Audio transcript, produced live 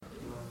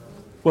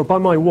Well, by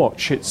my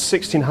watch, it's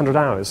 1600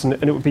 hours, and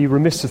it would be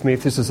remiss of me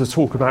if this is a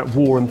talk about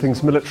war and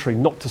things military,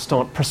 not to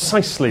start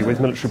precisely with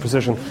military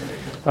precision.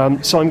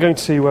 So I'm going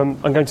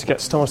to get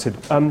started.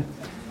 My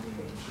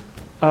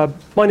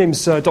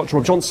name's Dr.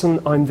 Rob Johnson.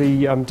 I'm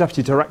the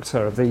Deputy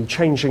Director of the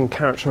Changing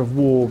Character of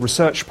War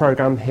Research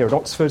Programme here at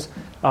Oxford,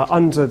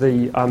 under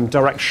the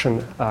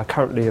direction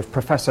currently of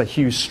Professor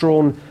Hugh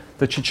Strawn,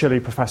 the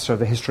Cicilli Professor of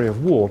the History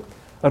of War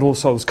at All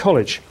Souls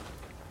College.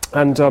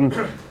 And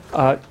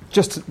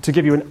just to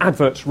give you an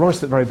advert right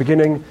at the very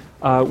beginning,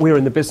 we're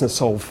in the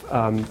business of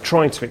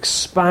trying to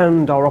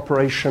expand our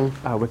operation.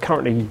 We're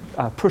currently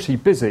pretty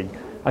busy.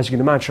 As you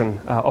can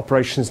imagine,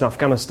 operations in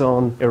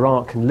Afghanistan,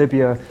 Iraq and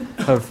Libya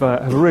have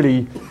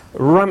really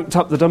ramped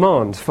up the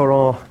demand for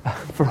our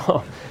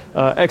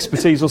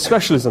expertise or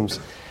specialisms.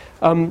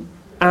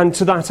 And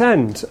to that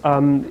end,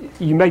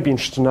 you may be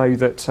interested to know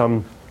that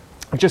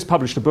I just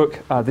published a book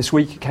this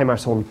week. It came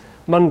out on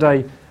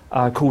Monday,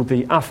 called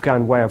The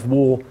Afghan Way of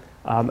War.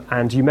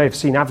 And you may have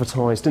seen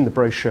advertised in the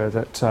brochure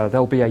that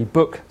there'll be a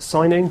book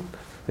signing.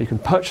 You can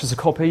purchase a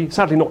copy.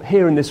 Sadly not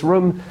here in this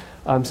room,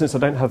 since I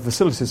don't have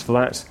facilities for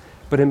that,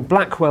 but in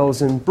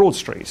Blackwell's in Broad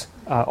Street,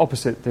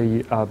 opposite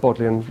the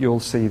Bodleian,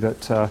 you'll see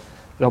that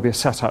there'll be a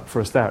setup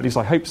for us there. At least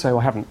I hope so.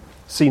 I haven't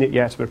seen it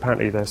yet, but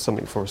apparently there's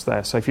something for us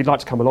there. So if you'd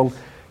like to come along,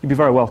 you'd be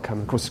very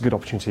welcome. Of course, it's a good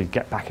opportunity to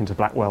get back into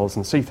Blackwell's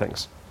and see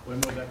things.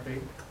 When will that be?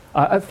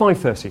 At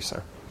 5:30,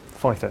 sir.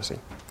 5:30.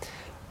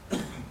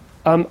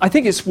 I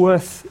think it's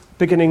worth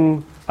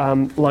beginning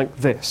like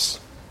this.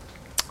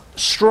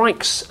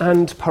 Strikes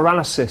and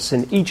paralysis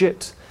in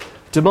Egypt,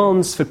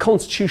 demands for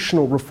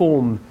constitutional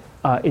reform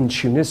in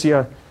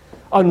Tunisia,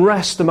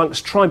 unrest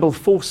amongst tribal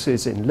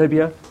forces in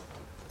Libya,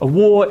 a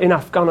war in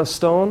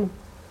Afghanistan,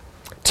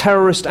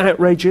 terrorist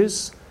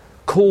outrages,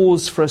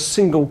 calls for a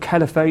single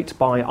caliphate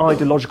by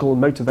ideological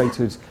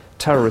motivated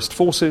terrorist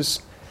forces,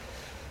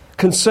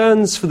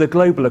 concerns for the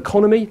global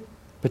economy,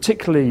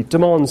 particularly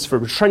demands for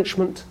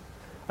retrenchment,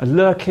 a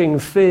lurking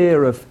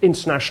fear of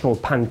international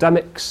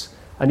pandemics,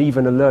 and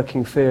even a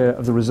lurking fear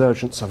of the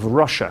resurgence of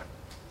Russia.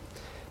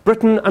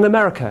 Britain and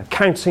America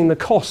counting the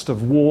cost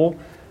of war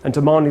and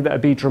demanding that there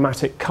be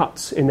dramatic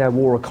cuts in their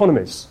war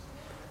economies.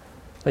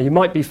 Now, you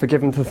might be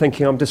forgiven for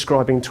thinking I'm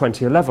describing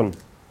 2011.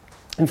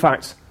 In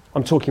fact,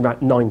 I'm talking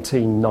about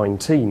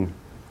 1919.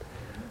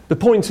 The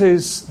point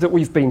is that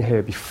we've been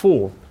here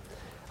before.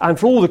 And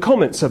for all the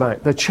comments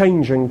about the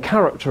changing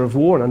character of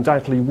war, and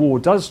undoubtedly war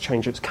does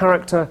change its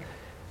character,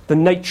 the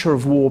nature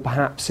of war,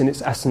 perhaps in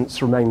its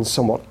essence, remains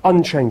somewhat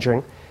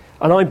unchanging,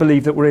 and I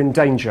believe that we're in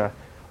danger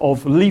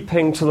of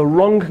leaping to the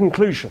wrong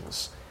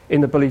conclusions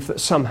in the belief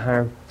that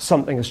somehow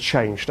something has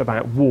changed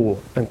about war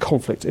and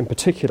conflict in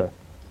particular.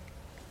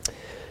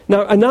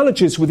 Now,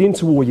 analogies with the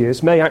interwar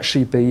years may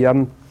actually be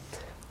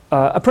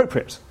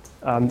appropriate.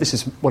 This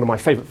is one of my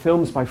favourite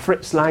films by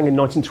Fritz Lang in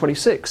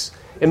 1926,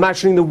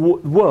 imagining the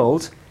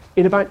world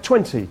in about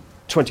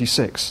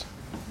 2026.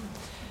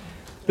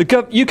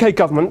 The UK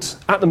government,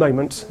 at the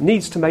moment,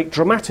 needs to make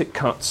dramatic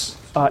cuts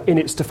in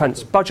its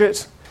defence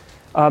budget,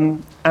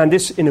 and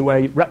this, in a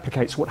way,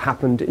 replicates what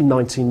happened in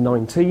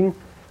 1919,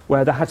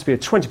 where there had to be a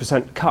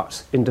 20%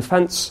 cut in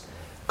defence,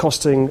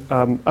 costing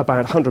about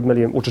 100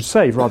 million, or to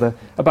save, rather,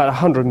 about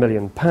 100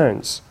 million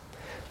pounds.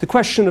 The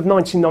question of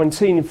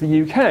 1919 for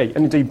the UK,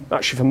 and indeed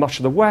actually for much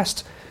of the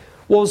West,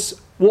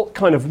 was what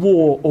kind of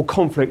war or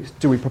conflict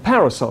do we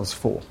prepare ourselves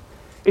for?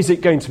 Is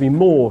it going to be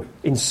more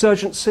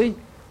insurgency,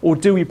 or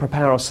do we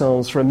prepare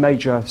ourselves for a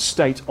major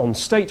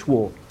state-on-state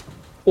war?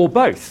 Or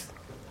both?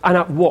 And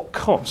at what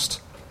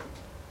cost?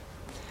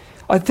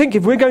 I think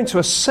if we're going to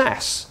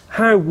assess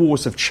how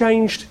wars have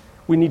changed,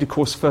 we need, of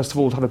course, first of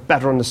all, to have a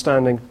better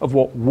understanding of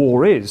what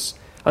war is.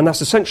 And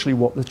that's essentially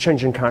what the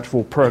Changing Character of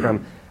War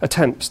programme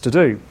attempts to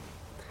do.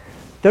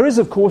 There is,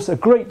 of course, a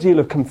great deal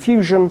of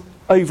confusion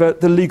over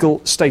the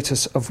legal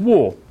status of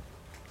war.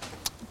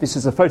 This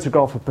is a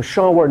photograph of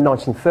Peshawar in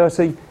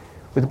 1930,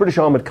 with the British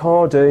armoured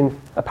car doing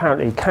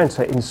apparently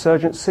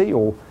counter-insurgency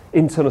or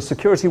internal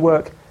security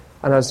work.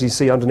 And as you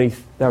see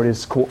underneath, there it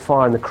is, caught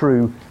fire, and the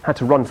crew had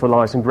to run for their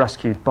lives and be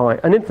rescued by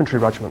an infantry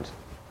regiment.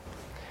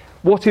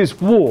 What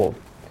is war?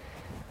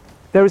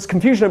 There is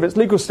confusion over its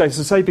legal status,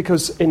 I say,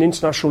 because in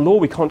international law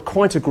we can't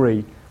quite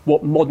agree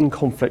what modern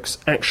conflicts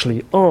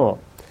actually are.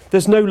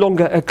 There's no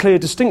longer a clear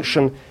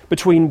distinction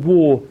between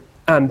war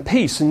and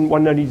peace, and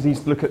one only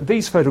needs to look at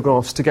these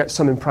photographs to get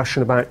some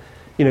impression about,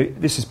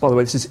 this is, by the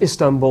way, this is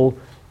Istanbul,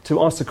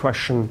 to ask the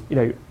question,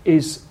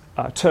 is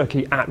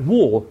Turkey at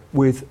war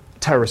with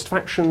terrorist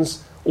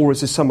factions, or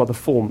is this some other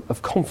form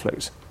of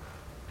conflict?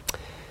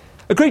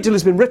 A great deal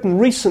has been written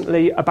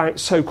recently about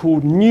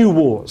so-called new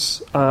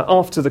wars.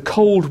 After the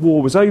Cold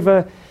War was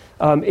over,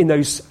 in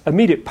those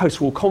immediate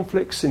post-war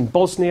conflicts in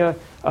Bosnia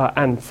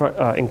and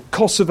in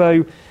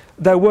Kosovo,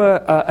 there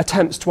were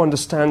attempts to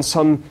understand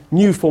some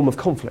new form of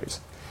conflict.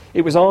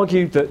 It was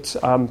argued that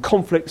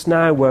conflicts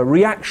now were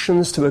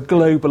reactions to a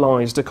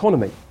globalised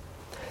economy,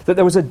 that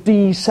there was a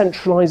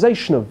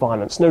decentralisation of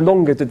violence. No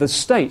longer did the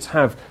state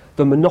have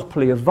the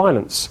monopoly of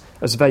violence,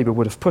 as Weber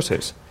would have put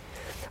it.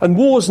 And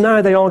wars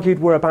now, they argued,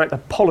 were about the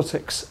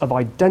politics of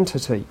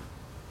identity.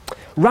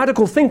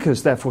 Radical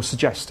thinkers, therefore,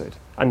 suggested,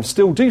 and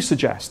still do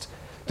suggest,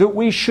 that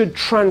we should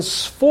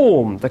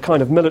transform the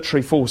kind of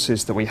military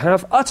forces that we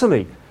have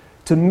utterly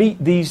to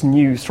meet these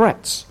new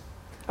threats,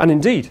 and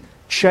indeed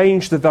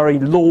change the very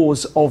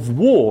laws of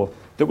war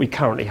that we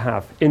currently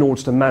have in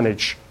order to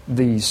manage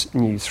these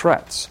new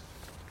threats.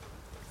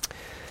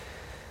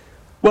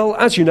 Well,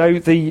 as you know,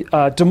 the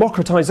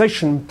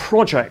democratisation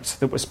project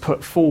that was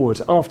put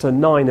forward after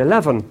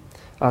 9/11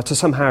 to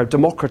somehow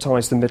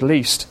democratise the Middle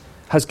East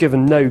has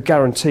given no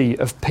guarantee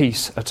of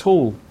peace at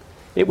all.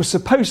 It was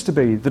supposed to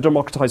be, the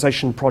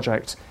democratisation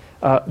project,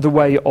 the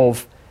way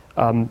of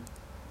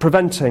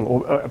preventing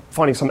or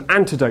finding some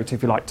antidote,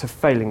 if you like, to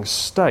failing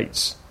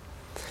states.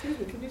 Excuse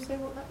me, can you say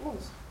what that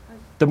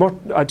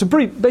was? To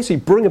basically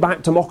bring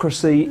about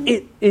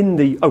democracy in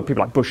the... Oh,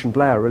 people like Bush and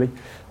Blair, really,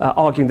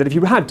 arguing that if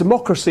you had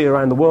democracy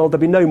around the world, there'd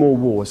be no more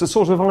wars. A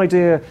sort of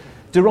idea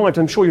derived,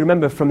 I'm sure you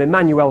remember, from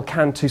Immanuel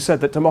Kant, who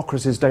said that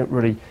democracies don't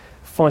really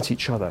fight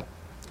each other.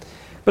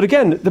 But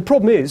again, the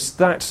problem is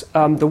that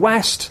the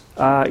West,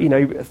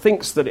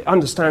 thinks that it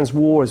understands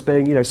war as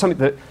being, something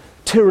that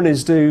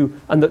tyrannies do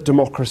and that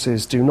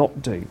democracies do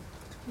not do.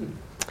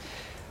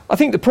 I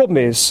think the problem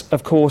is,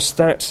 of course,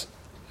 that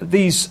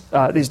these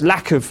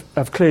lack of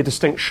clear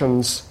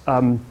distinctions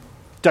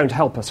don't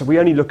help us. If we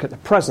only look at the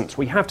present,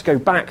 we have to go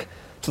back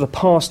to the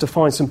past to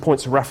find some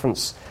points of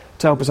reference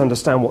to help us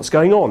understand what's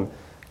going on.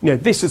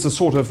 This is the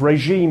sort of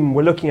regime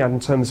we're looking at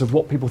in terms of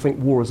what people think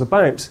war is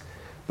about.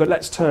 But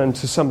let's turn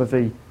to some of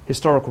the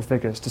historical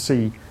figures to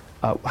see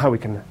how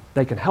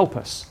they can help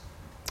us.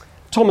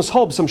 Thomas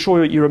Hobbes, I'm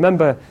sure you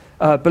remember,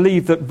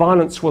 believed that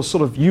violence was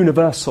sort of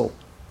universal,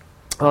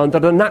 and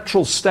that a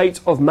natural state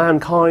of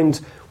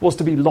mankind was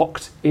to be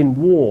locked in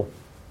war.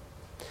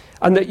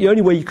 And that the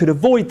only way you could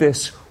avoid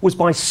this was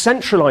by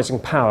centralising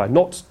power,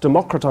 not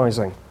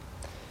democratising.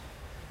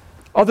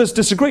 Others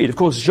disagreed. Of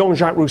course,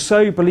 Jean-Jacques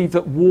Rousseau believed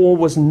that war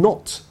was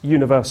not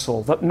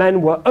universal, that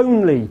men were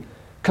only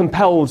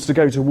compelled to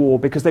go to war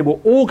because they were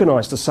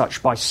organised as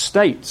such by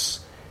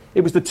states.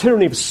 It was the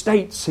tyranny of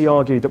states, he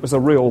argued, that was the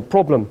real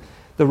problem,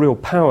 the real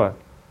power.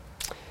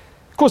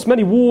 Of course,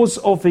 many wars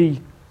of the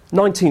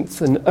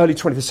 19th and early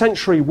 20th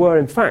century were,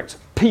 in fact,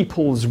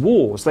 people's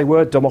wars. They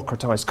were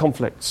democratised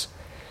conflicts.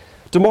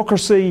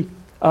 Democracy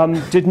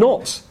did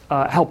not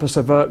help us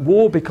avert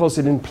war because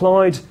it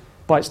implied,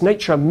 by its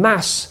nature,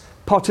 mass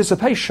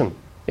participation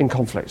in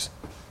conflict.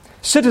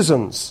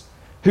 Citizens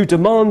who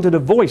demanded a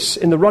voice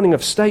in the running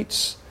of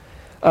states,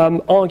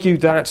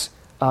 argued that,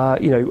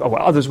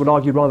 others would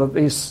argue rather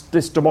this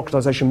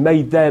democratisation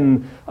made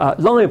them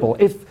liable.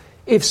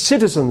 If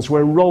citizens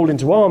were enrolled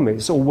into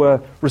armies or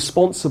were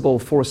responsible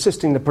for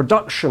assisting the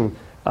production,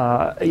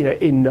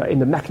 in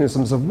the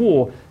mechanisms of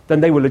war,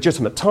 then they were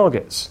legitimate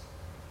targets.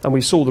 And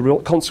we saw the real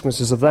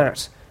consequences of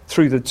that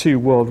through the two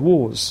world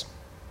wars.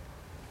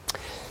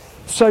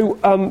 So,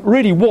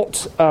 really,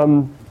 what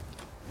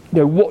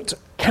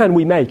can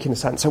we make, in a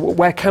sense? So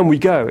where can we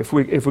go if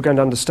we're going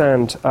to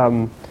understand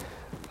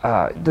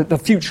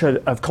the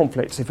future of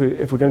conflicts? If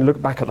we're going to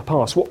look back at the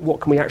past, what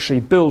can we actually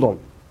build on?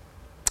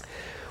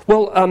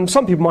 Well,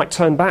 some people might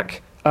turn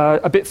back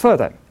a bit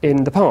further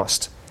in the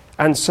past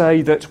and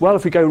say that, well,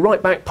 if we go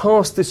right back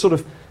past this sort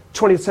of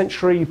 20th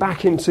century,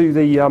 back into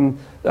the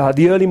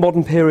early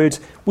modern period,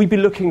 we'd be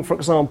looking, for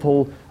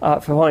example, to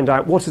find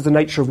out what is the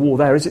nature of war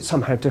there. Is it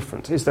somehow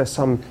different? Is there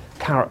some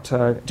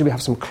character? Do we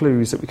have some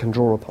clues that we can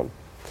draw upon?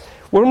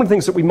 Well, one of the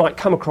things that we might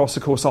come across,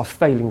 of course, are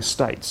failing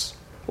states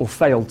or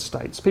failed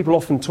states. People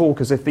often talk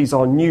as if these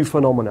are new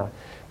phenomena.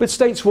 But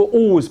states were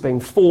always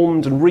being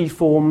formed and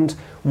reformed.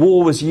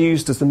 War was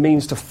used as the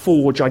means to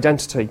forge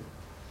identity.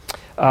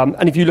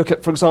 And if you look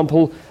at, for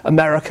example,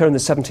 America in the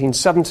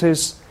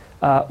 1770s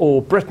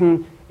or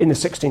Britain in the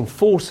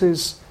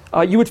 1640s,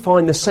 you would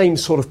find the same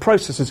sort of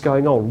processes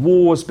going on.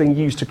 Wars being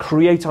used to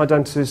create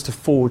identities, to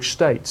forge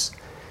states.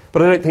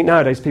 But I don't think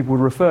nowadays people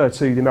would refer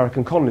to the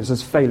American colonies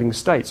as failing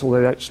states,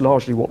 although that's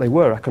largely what they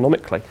were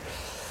economically.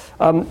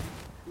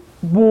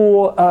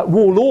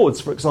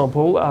 Warlords, for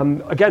example,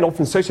 again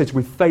often associated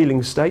with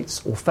failing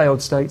states or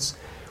failed states,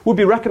 would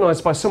be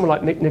recognised by someone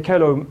like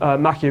Niccolo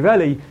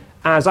Machiavelli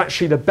as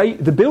actually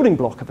the building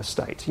block of a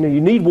state. You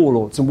need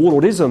warlords, and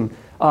warlordism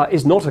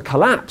is not a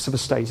collapse of a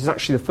state. It's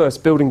actually the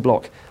first building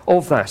block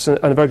of that. And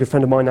a very good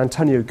friend of mine,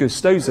 Antonio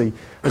Gustosi,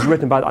 has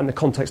written about that in the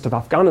context of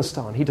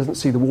Afghanistan. He doesn't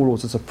see the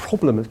warlords as a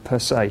problem per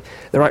se.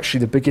 They're actually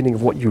the beginning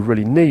of what you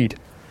really need.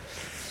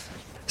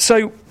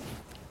 So,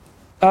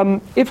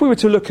 if we were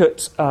to look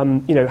at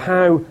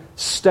how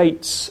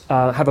states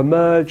have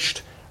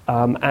emerged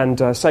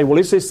and say, well,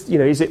 is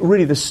it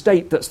really the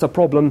state that's the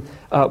problem?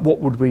 What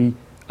would we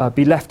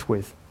be left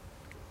with?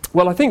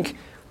 Well, I think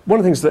one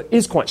of the things that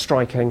is quite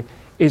striking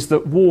is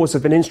that wars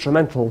have been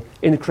instrumental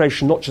in the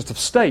creation not just of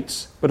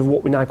states, but of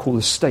what we now call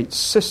the state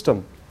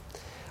system.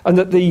 And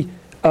that the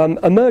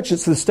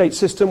emergence of the state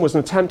system was an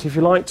attempt, if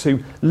you like,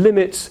 to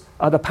limit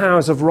the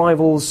powers of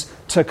rivals,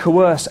 to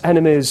coerce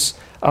enemies,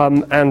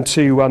 and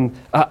to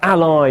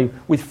ally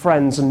with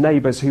friends and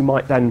neighbours who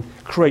might then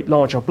create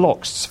larger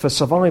blocs for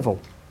survival.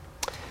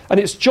 And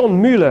it's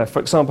John Mueller, for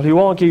example, who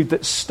argued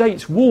that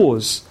state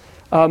wars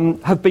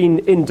have been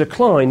in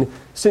decline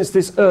since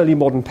this early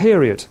modern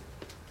period,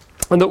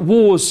 and that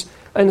wars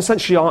and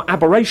essentially are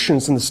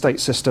aberrations in the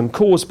state system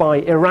caused by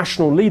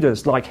irrational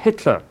leaders like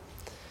Hitler.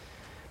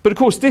 But of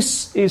course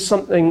this is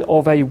something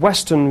of a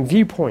Western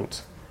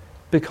viewpoint,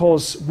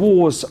 because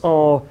wars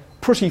are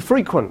pretty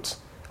frequent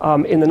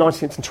in the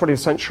 19th and 20th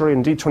century,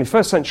 indeed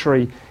 21st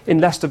century, in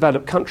less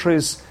developed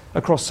countries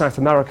across South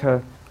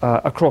America,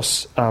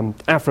 across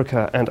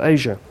Africa and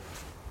Asia.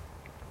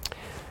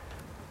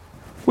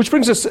 Which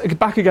brings us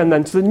back again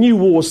then to the New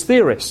Wars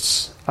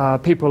theorists,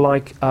 people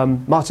like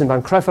Martin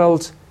van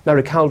Creveld,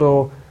 Mary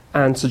Kaldor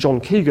and Sir John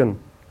Keegan.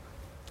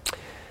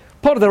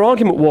 Part of their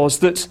argument was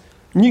that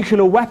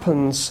nuclear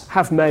weapons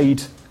have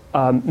made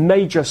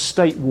major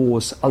state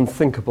wars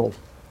unthinkable,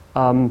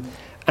 and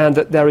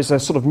that there is a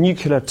sort of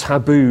nuclear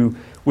taboo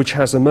which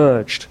has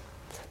emerged.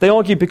 They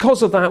argued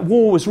because of that,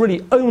 war was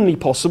really only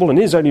possible, and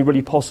is only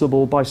really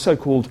possible, by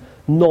so-called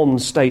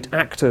non-state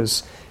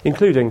actors,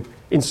 including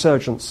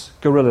insurgents,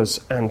 guerrillas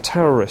and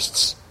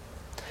terrorists.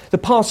 The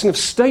passing of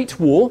state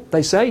war,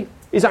 they say,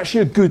 is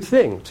actually a good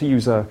thing, to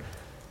use a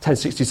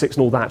 1066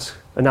 and all that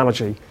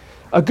analogy.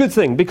 A good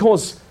thing,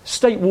 because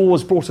state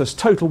wars brought us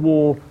total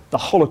war, the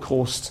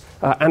Holocaust,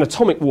 and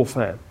atomic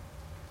warfare.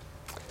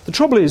 The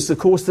trouble is, of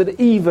course, that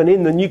even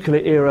in the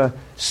nuclear era,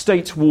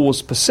 state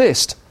wars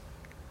persist.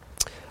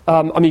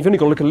 You've only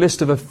got to look at a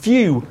list of a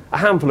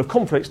handful of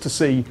conflicts to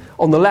see.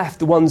 On the left,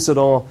 the ones that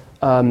are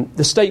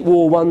the state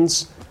war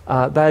ones.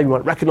 They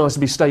might recognise to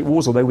be state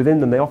wars, although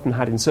within them they often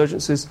had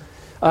insurgencies.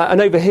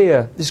 And over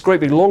here, this great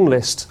big long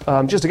list,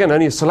 just again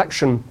only a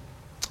selection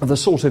of the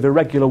sort of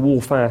irregular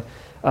warfare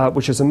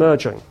which is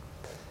emerging.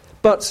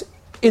 But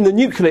in the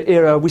nuclear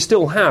era, we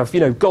still have,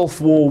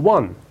 Gulf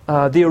War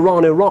I, the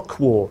Iran-Iraq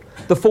War,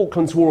 the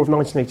Falklands War of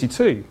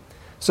 1982.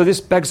 So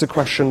this begs the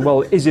question,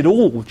 well, is it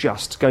all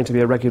just going to be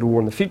a regular war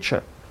in the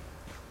future?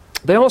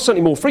 They are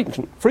certainly more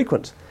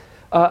frequent.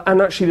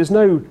 And actually there's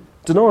no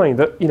denying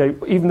that,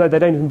 even though they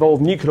don't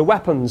involve nuclear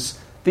weapons,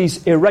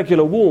 these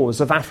irregular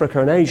wars of Africa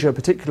and Asia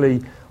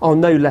particularly are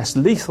no less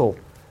lethal.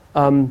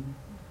 And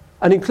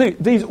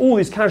include all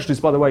these casualties,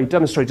 by the way,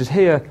 demonstrated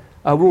here,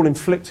 were all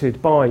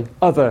inflicted by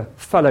other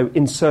fellow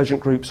insurgent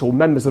groups or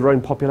members of their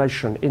own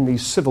population in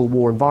these civil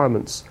war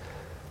environments.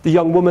 The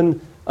young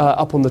woman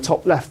up on the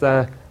top left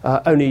there,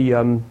 only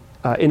in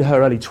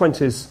her early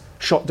 20s,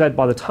 shot dead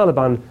by the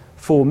Taliban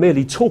for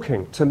merely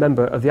talking to a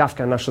member of the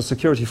Afghan National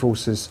Security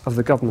Forces of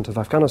the government of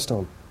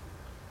Afghanistan.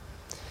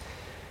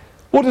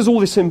 What does all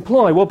this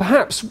imply? Well,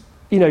 perhaps,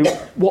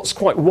 what's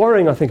quite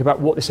worrying, I think, about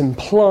what this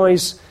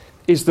implies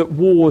is that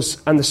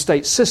wars and the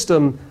state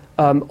system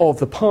of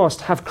the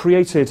past have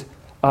created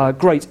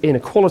great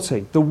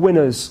inequality, the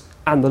winners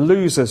and the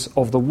losers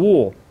of the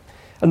war.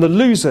 And the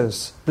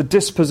losers, the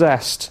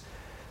dispossessed,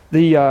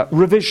 the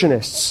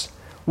revisionists,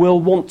 will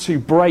want to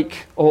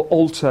break or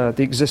alter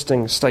the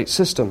existing state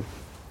system.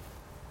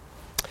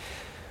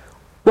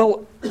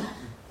 Well,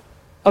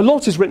 a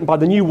lot is written by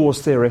the New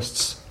Wars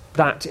theorists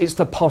that it's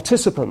the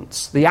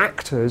participants, the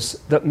actors,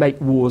 that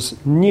make wars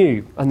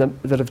new and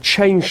that have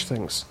changed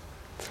things.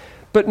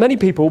 But many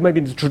people, maybe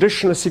the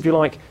traditionalists, if you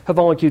like, have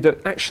argued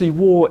that actually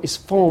war is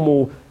far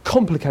more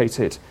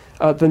complicated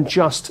than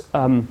just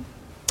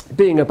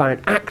being about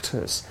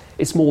actors.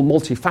 It's more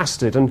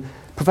multifaceted. And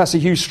Professor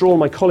Hugh Strawn,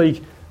 my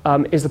colleague,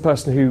 is the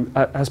person who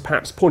has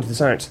perhaps pointed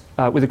this out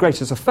with the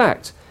greatest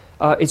effect.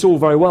 It's all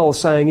very well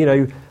saying,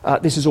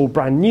 this is all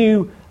brand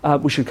new,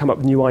 we should come up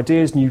with new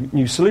ideas,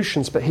 new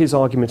solutions, but his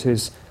argument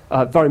is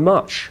very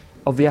much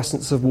of the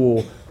essence of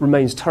war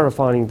remains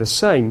terrifyingly the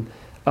same,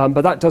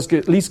 but that does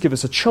at least give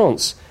us a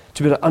chance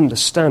to be able to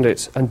understand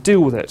it and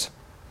deal with it.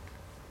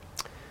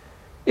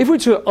 If we were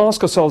to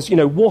ask ourselves,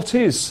 what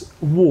is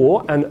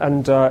war,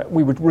 and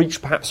we would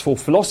reach perhaps for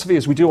philosophy,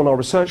 as we do on our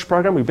research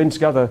programme. We've been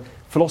together,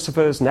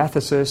 philosophers and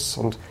ethicists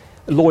and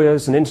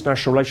lawyers and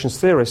international relations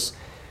theorists.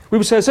 We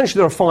would say essentially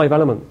there are 5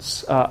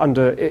 elements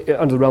under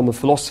the realm of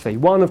philosophy.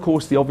 One, of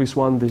course, the obvious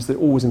one, is that it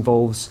always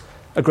involves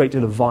a great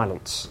deal of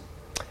violence.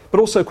 But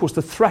also, of course,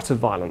 the threat of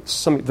violence,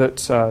 something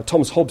that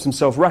Thomas Hobbes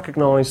himself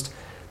recognised,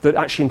 that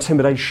actually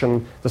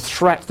intimidation, the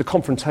threat, the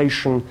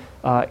confrontation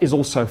is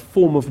also a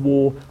form of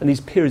war, and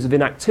these periods of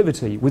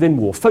inactivity within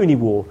war, phony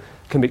war,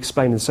 can be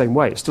explained in the same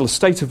way. It's still a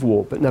state of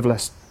war, but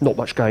nevertheless not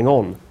much going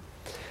on.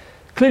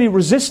 Clearly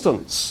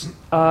resistance,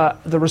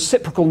 the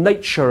reciprocal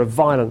nature of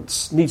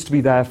violence, needs to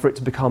be there for it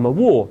to become a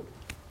war.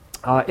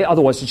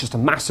 Otherwise it's just a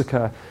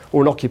massacre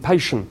or an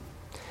occupation.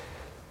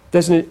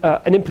 There's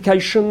an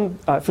implication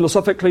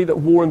philosophically that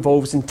war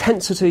involves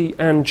intensity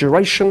and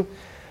duration,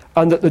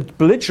 and that the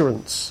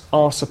belligerents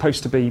are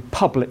supposed to be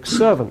public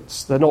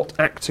servants. They're not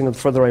acting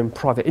for their own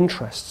private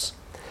interests.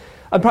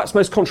 And perhaps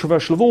most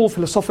controversial of all,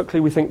 philosophically,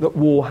 we think that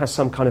war has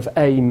some kind of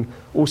aim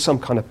or some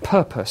kind of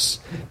purpose,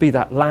 be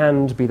that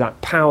land, be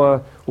that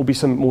power, or be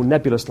something more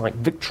nebulous like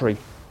victory.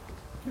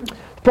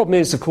 The problem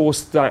is, of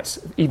course, that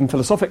even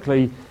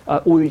philosophically,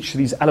 each of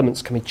these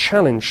elements can be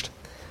challenged.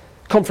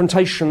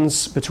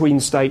 Confrontations between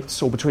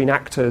states or between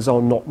actors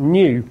are not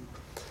new.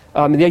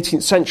 In the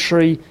 18th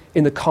century,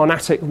 in the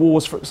Carnatic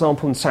Wars, for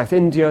example, in South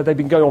India, they've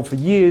been going on for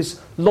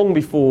years, long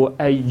before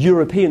a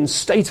European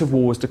state of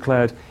war was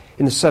declared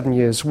in the 7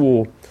 Years'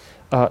 War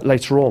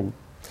later on.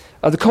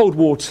 The Cold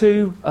War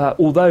too,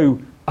 although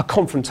a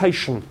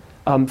confrontation,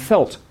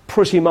 felt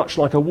pretty much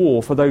like a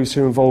war for those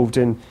who were involved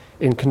in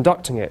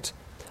conducting it.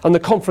 And the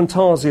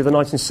confrontasi of the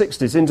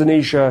 1960s,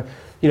 Indonesia,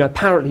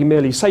 apparently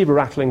merely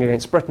sabre-rattling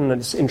against Britain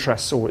and its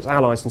interests or its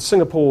allies in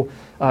Singapore,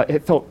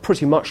 it felt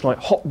pretty much like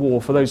hot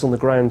war for those on the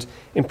ground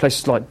in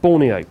places like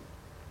Borneo.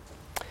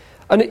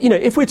 And,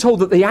 if we're told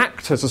that the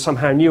actors are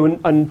somehow new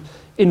and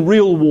in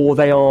real war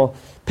they are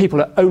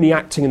people are only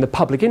acting in the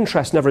public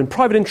interest, never in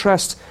private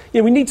interest,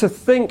 we need to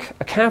think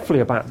carefully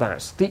about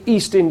that. The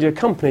East India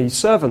Company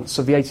servants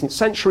of the 18th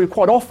century were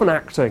quite often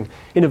acting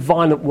in a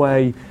violent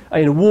way,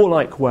 in a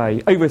warlike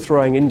way,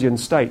 overthrowing Indian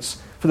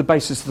states for the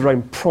basis of their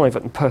own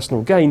private and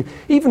personal gain.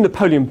 Even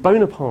Napoleon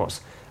Bonaparte,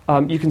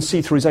 you can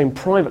see through his own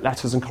private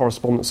letters and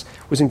correspondence,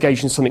 was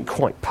engaged in something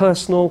quite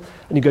personal.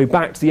 And you go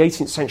back to the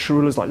 18th century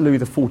rulers like Louis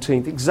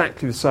XIV,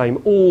 exactly the same,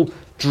 all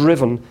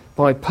driven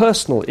by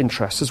personal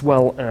interests as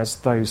well as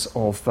those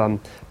of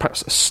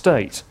perhaps a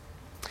state.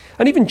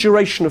 And even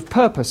duration of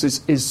purpose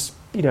is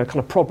kind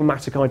of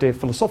problematic idea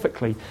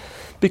philosophically,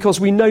 because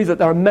we know that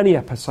there are many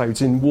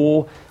episodes in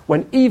war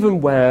when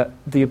even where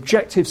the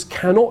objectives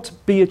cannot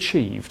be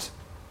achieved,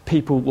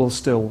 people will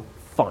still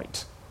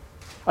fight.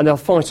 And they'll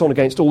fight on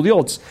against all the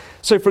odds.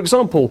 So, for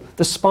example,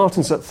 the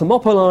Spartans at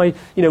Thermopylae,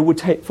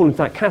 would fall into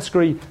that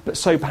category, but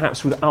so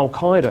perhaps with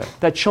Al-Qaeda.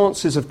 Their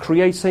chances of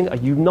creating a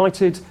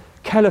united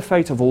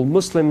caliphate of all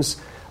Muslims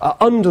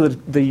under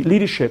the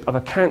leadership of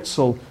a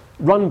council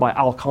run by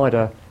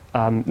Al-Qaeda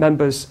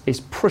members is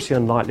pretty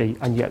unlikely,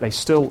 and yet they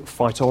still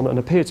fight on and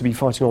appear to be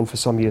fighting on for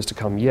some years to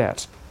come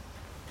yet.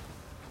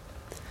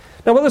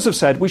 Now, others have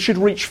said we should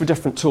reach for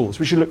different tools.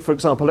 We should look, for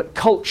example, at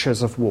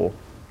cultures of war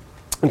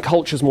and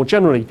cultures more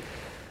generally.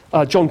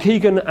 John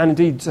Keegan and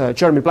indeed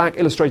Jeremy Black,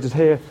 illustrated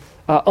here,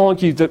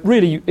 argued that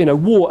really,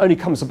 war only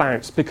comes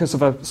about because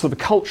of a sort of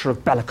a culture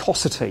of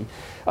bellicosity.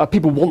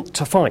 People want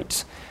to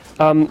fight.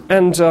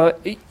 The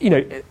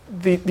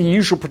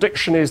usual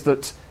prediction is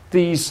that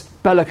these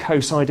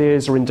bellicose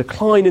ideas are in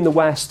decline in the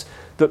West,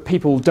 that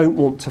people don't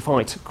want to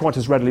fight quite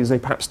as readily as they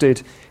perhaps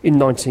did in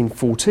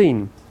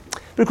 1914.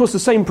 But of course the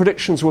same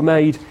predictions were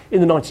made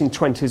in the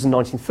 1920s and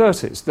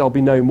 1930s. There'll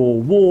be no more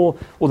war,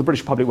 or the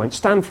British public won't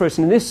stand for it.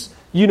 And in this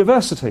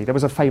university there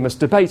was a famous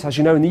debate, as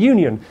you know, in the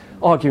Union,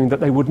 arguing that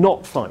they would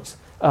not fight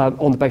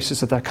on the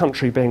basis of their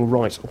country being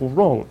right or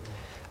wrong.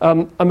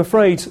 I'm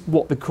afraid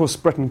what, of course,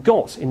 Britain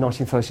got in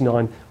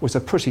 1939 was a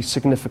pretty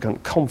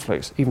significant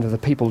conflict, even though the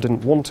people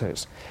didn't want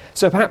it.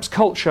 So perhaps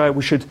culture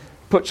we should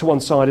put to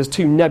one side as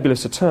too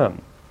nebulous a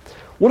term.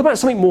 What about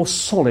something more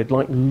solid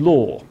like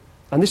law?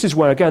 And this is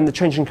where, again, the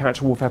Changing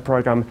Character Warfare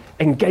programme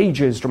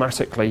engages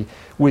dramatically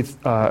with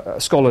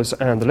scholars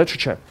and the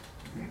literature.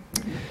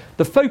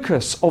 The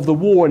focus of the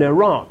war in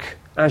Iraq,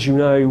 as you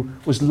know,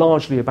 was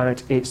largely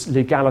about its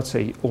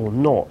legality or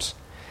not.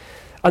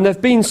 And there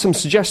have been some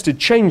suggested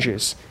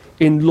changes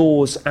in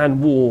laws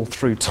and war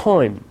through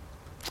time.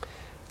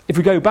 If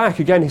we go back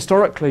again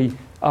historically,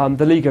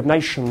 the League of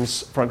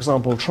Nations, for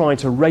example, tried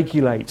to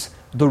regulate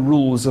the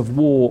rules of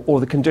war or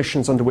the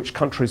conditions under which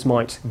countries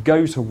might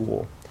go to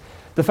war.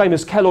 The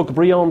famous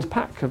Kellogg-Briand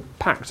Pact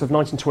of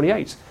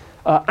 1928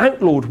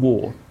 outlawed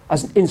war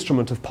as an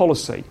instrument of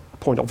policy, a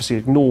point obviously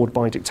ignored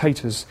by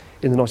dictators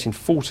in the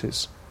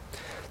 1940s.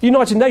 The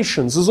United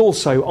Nations has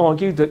also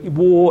argued that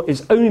war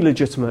is only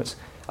legitimate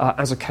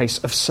as a case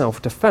of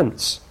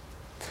self-defence.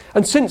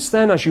 And since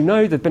then, as you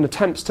know, there have been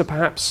attempts to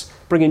perhaps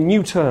bring in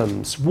new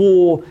terms.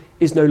 War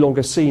is no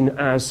longer seen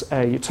as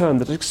a term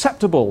that is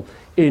acceptable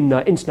in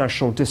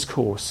international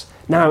discourse.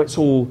 Now it's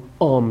all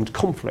armed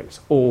conflict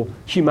or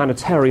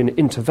humanitarian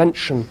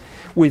intervention,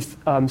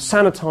 with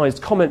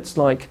sanitised comments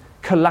like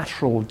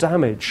collateral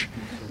damage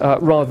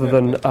rather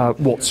than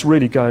what's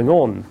really going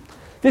on.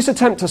 This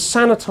attempt to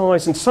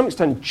sanitise and to some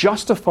extent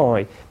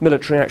justify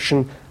military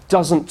action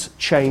doesn't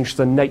change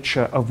the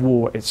nature of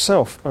war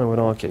itself, I would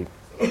argue.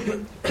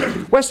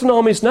 Western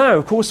armies now,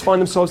 of course,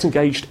 find themselves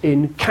engaged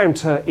in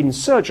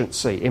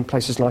counter-insurgency in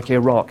places like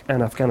Iraq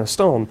and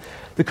Afghanistan.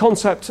 The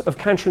concept of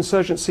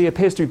counterinsurgency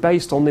appears to be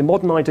based on the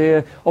modern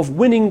idea of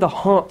winning the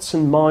hearts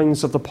and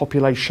minds of the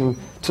population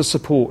to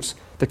support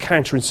the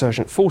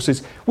counterinsurgent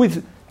forces,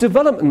 with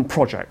development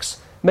projects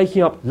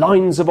making up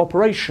lines of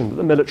operation that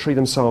the military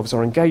themselves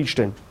are engaged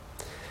in.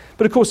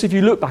 But of course, if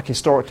you look back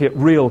historically at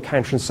real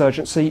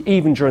counterinsurgency,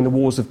 even during the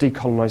wars of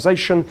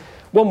decolonisation,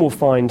 one will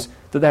find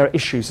that there are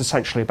issues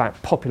essentially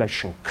about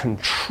population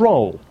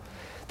control.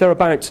 They're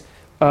about,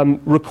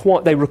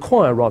 they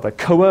require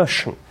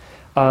coercion,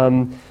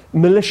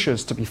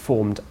 militias to be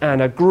formed,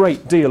 and a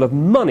great deal of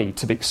money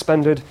to be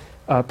expended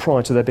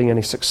prior to there being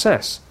any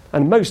success.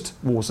 And most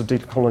wars of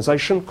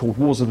decolonisation, called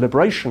wars of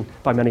liberation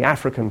by many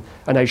African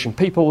and Asian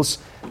peoples,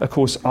 of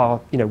course, are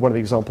one of the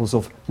examples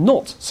of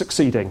not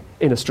succeeding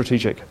in a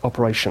strategic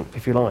operation,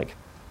 if you like.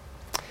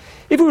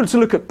 If we were to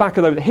look back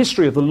at the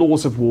history of the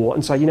laws of war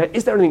and say,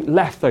 is there anything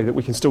left, though, that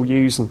we can still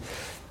use, and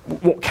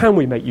what can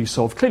we make use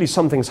of? Clearly,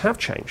 some things have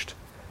changed.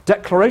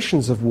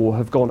 Declarations of war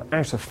have gone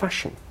out of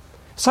fashion.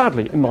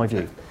 Sadly, in my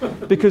view,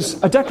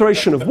 because a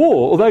declaration of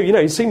war,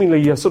 although,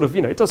 seemingly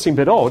it does seem a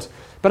bit odd,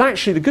 but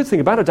actually the good thing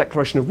about a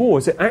declaration of war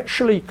is it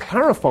actually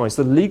clarifies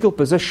the legal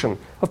position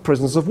of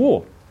prisoners of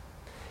war.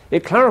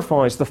 It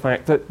clarifies the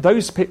fact that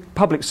those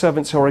public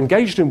servants who are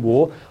engaged in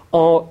war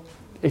are,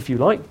 if you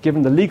like,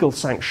 given the legal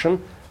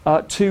sanction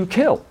to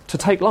kill, to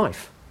take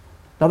life.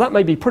 Now, that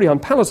may be pretty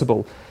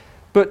unpalatable,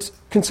 but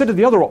consider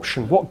the other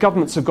option. What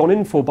governments have gone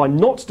in for by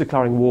not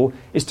declaring war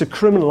is to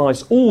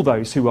criminalise all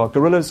those who are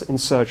guerrillas,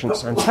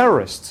 insurgents and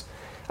terrorists,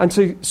 and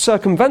to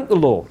circumvent the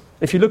law.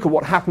 If you look at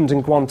what happened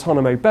in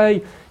Guantanamo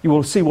Bay, you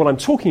will see what I'm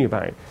talking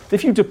about.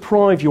 If you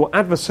deprive your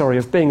adversary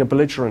of being a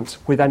belligerent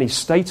with any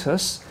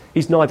status,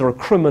 he's neither a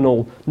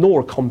criminal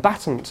nor a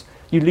combatant,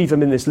 you leave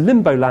them in this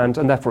limbo land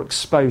and therefore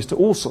exposed to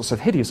all sorts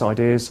of hideous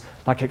ideas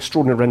like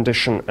extraordinary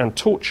rendition and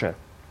torture.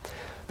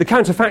 The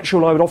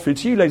counterfactual I would offer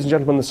to you, ladies and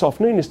gentlemen, this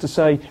afternoon is to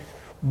say,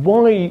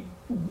 why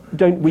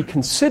don't we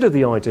consider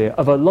the idea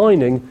of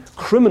aligning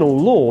criminal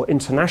law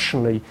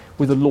internationally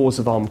with the laws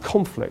of armed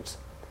conflict?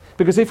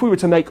 Because if we were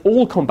to make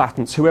all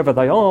combatants, whoever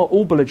they are,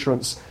 all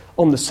belligerents,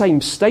 on the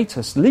same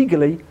status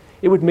legally,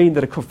 it would mean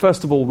that,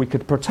 first of all, we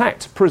could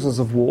protect prisoners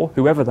of war,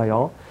 whoever they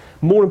are.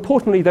 More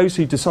importantly, those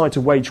who decide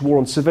to wage war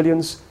on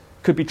civilians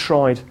could be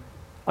tried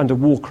under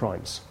war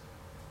crimes.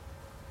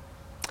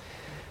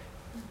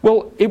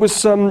 Well, it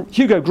was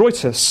Hugo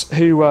Grotius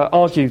who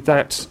argued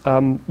that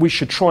we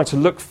should try to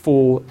look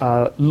for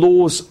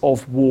laws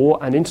of war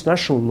and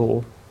international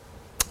law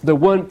that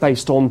weren't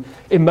based on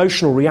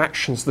emotional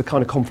reactions to the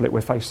kind of conflict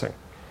we're facing.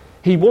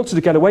 He wanted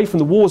to get away from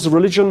the wars of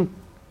religion,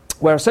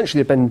 where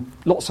essentially there have been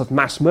lots of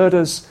mass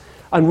murders,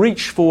 and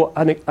reach for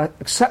an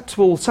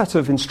acceptable set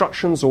of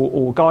instructions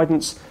or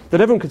guidance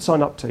that everyone could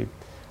sign up to.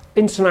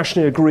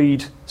 Internationally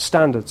agreed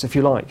standards, if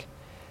you like.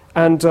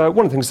 And one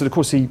of the things that, of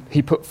course,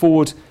 he put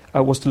forward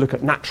was to look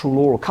at natural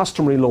law or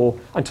customary law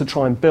and to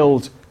try and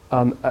build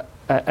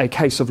a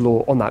case of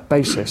law on that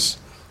basis.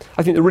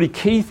 I think the really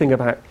key thing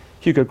about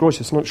Hugo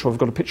Grotius, I'm not sure I've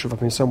got a picture of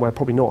him somewhere,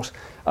 probably not,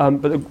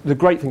 but the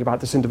great thing about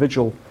this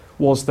individual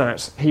was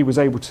that he was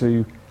able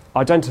to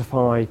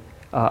identify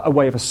a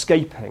way of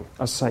escaping,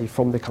 as say,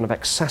 from the kind of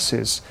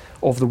excesses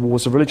of the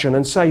wars of religion,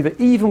 and say that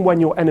even when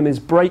your enemies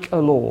break a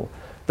law,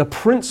 the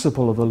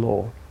principle of the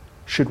law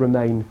should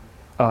remain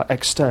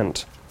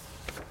extant.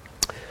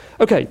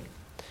 Okay,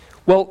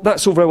 well,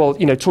 that's all very well,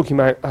 talking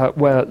about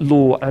where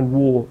law and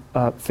war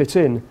fit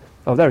in.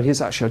 Oh, there he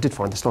is, actually. I did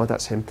find the slide,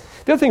 that's him.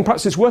 The other thing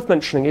perhaps is worth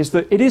mentioning is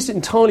that it is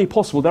entirely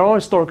possible, there are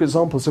historical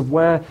examples of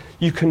where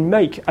you can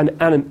make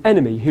an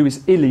enemy who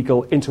is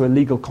illegal into a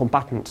legal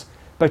combatant,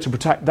 both to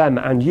protect them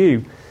and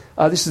you.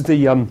 This is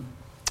the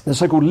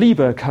so-called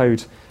Lieber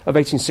Code of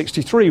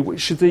 1863,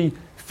 which the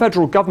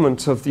federal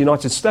government of the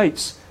United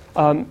States,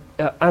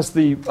 as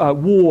the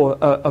war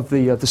of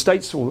the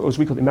states, or as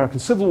we call it, the American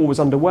Civil War, was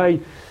underway,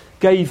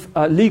 gave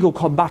legal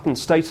combatant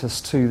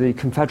status to the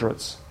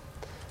Confederates.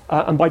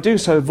 And by doing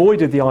so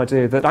avoided the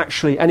idea that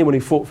actually anyone who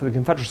fought for the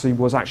Confederacy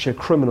was actually a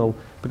criminal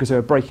because they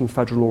were breaking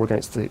federal law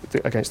against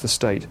the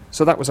state.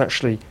 So that was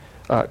actually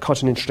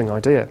quite an interesting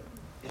idea.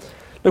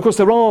 Now, of course,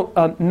 there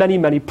are many,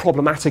 many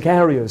problematic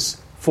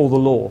areas for the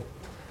law,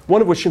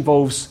 one of which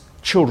involves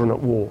children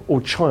at war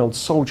or child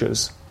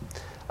soldiers.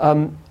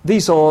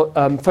 These are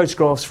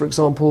photographs, for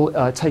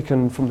example,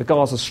 taken from the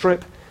Gaza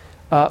Strip,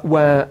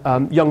 where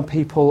young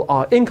people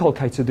are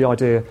inculcated the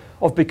idea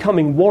of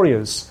becoming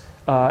warriors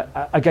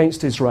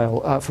against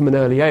Israel from an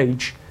early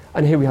age.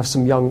 And here we have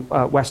some young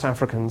West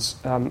Africans,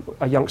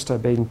 a youngster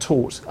being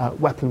taught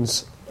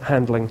weapons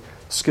handling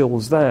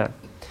skills there.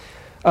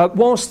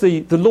 Whilst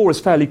the law is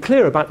fairly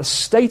clear about the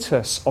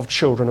status of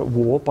children at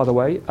war, by the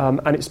way,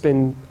 and it's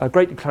been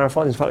greatly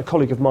clarified. In fact, a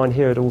colleague of mine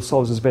here at All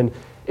Souls has been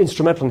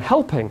instrumental in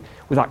helping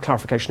with that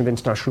clarification of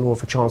international law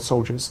for child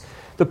soldiers.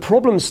 The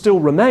problem still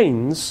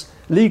remains,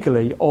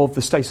 legally, of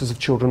the status of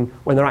children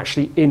when they're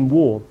actually in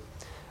war.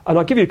 And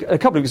I'll give you a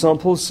couple of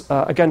examples,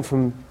 again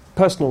from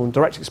personal and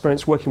direct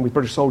experience working with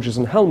British soldiers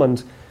in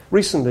Helmand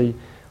recently,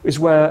 is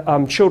where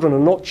children are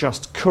not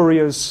just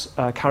couriers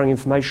carrying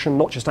information,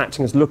 not just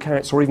acting as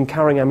lookouts or even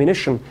carrying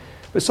ammunition,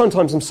 but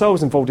sometimes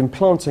themselves involved in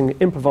planting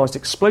improvised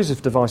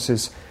explosive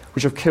devices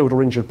which have killed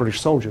or injured British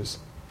soldiers,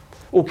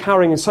 or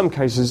carrying, in some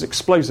cases,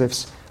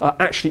 explosives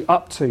actually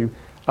up to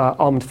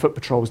armoured foot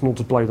patrols in order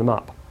to blow them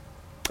up.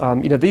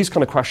 These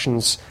kind of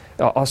questions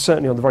are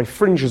certainly on the very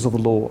fringes of the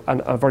law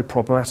and are very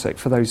problematic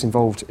for those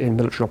involved in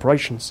military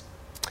operations.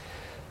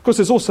 Of course,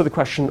 there's also the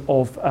question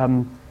of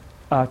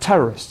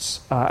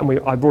terrorists, and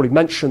I've already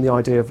mentioned the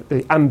idea of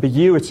the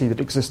ambiguity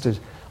that existed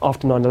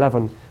after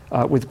 9/11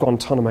 with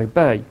Guantanamo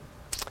Bay.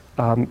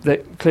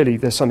 Clearly,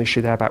 there's some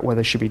issue there about whether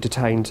they should be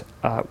detained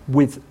on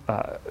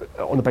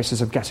the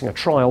basis of getting a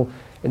trial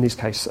in this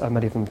case,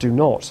 many of them do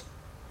not.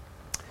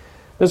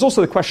 There's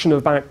also the question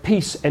about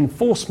peace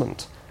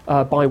enforcement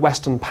by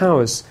Western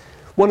powers.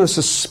 One of the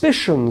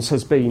suspicions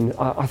has been,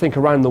 I think,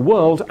 around the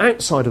world,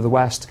 outside of the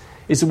West,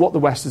 is that what the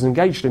West is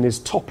engaged in is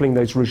toppling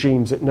those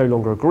regimes it no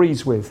longer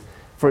agrees with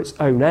for its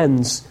own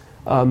ends,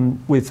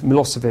 with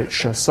Milosevic,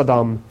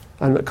 Saddam,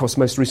 and of course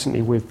most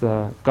recently with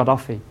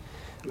Gaddafi.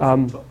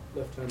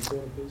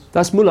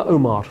 That's Mullah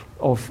Omar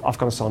of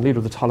Afghanistan, leader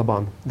of the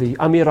Taliban, the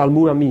Amir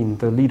al-Mu'min,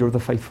 the leader of the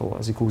faithful,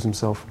 as he calls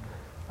himself.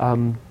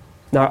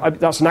 Now,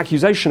 that's an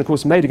accusation, of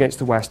course, made against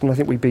the West, and I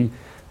think we'd be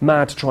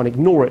mad to try and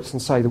ignore it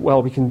and say that,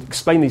 well, we can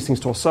explain these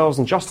things to ourselves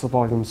and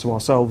justify them to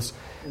ourselves,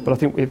 but I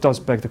think it does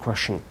beg the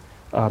question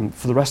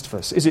for the rest of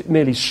us. Is it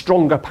merely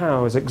stronger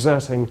powers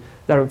exerting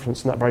their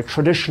influence in that very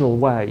traditional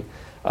way,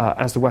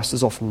 as the West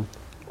has often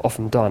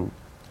done?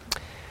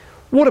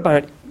 What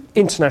about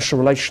international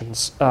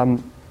relations?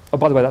 Oh,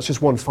 by the way, that's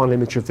just one final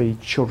image of the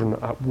children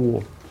at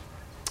war.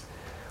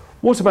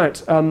 What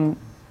about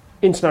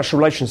international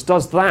relations?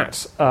 Does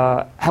that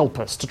help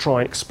us to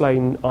try and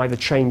explain either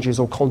changes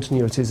or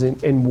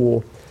continuities in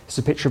war? It's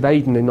a picture of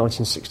Aden in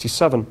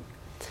 1967.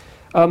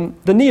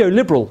 The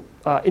neoliberal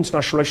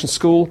international relations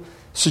school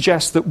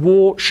suggests that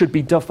war should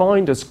be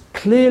defined as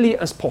clearly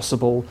as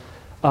possible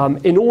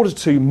in order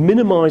to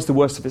minimise the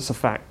worst of its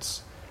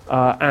effects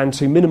and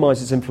to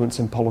minimise its influence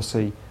in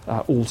policy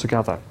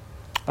altogether.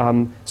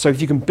 So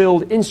if you can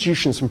build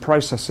institutions and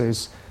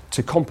processes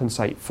to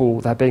compensate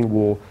for there being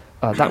war,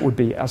 that would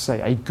be, as I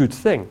say, a good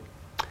thing.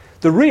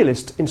 The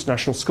realist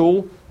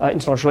international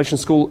relations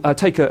school,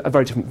 take a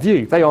very different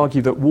view. They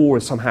argue that war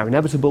is somehow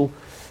inevitable,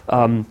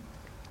 and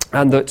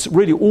that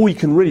really all you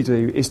can really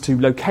do is to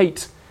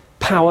locate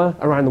power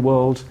around the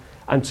world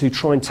and to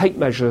try and take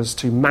measures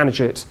to manage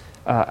it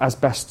as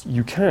best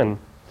you can.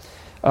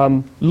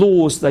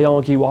 Laws, they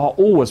argue, are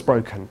always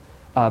broken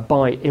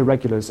by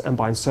irregulars and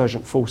by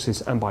insurgent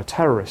forces and by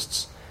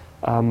terrorists.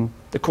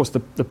 Of course,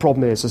 the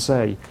problem is, as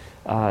I say,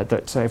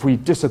 that if we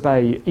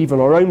disobey even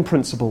our own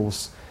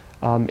principles,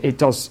 it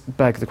does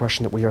beg the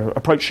question that we are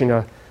approaching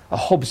a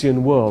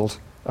Hobbesian world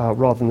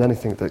rather than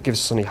anything that gives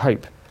us any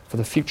hope for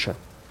the future.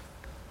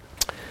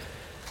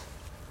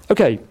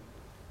 Okay,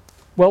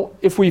 well,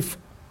 if we've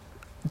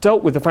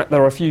dealt with the fact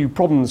there are a few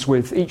problems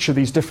with each of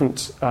these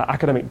different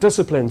academic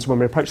disciplines when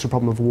we approach the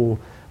problem of war,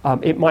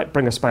 it might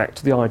bring us back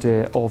to the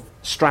idea of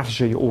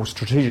strategy or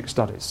strategic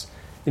studies.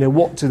 You know,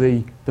 what do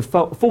the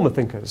former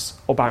thinkers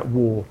about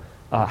war,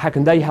 how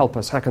can they help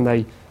us? How can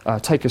they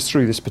take us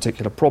through this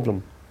particular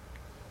problem?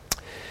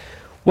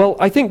 Well,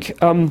 I think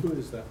who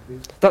is that,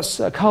 please?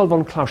 That's Karl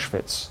von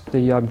Clausewitz,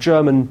 the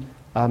German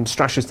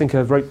strategist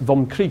thinker, wrote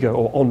Vom Kriege,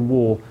 or On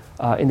War,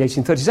 in the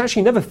 1830s. He's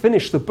actually never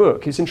finished the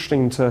book. It's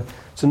interesting to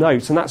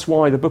note, and that's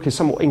why the book is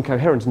somewhat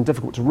incoherent and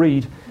difficult to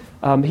read.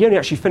 He only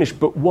actually finished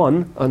book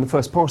one, and the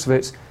first part of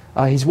it.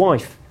 His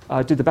wife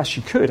did the best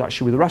she could,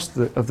 actually, with the rest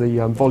of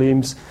the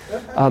volumes,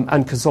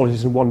 and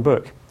consolidated in one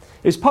book.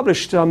 It was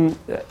published,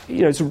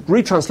 it's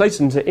retranslated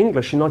into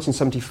English in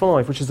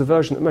 1975, which is the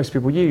version that most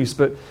people use.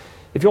 But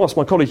if you ask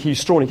my colleague Hugh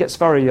Strawn, he gets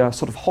very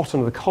sort of hot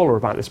under the collar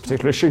about this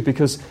particular issue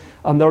because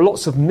there are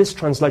lots of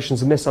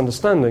mistranslations and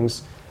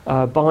misunderstandings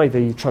by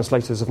the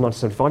translators of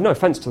 1975. No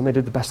offence to them, they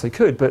did the best they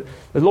could, but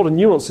there's a lot of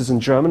nuances in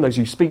German. Those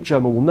who speak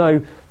German will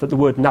know that the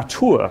word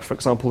Natur, for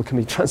example, can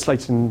be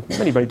translated in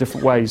many, very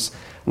different ways,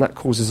 and that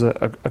causes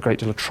a great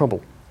deal of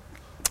trouble.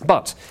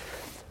 But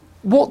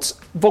what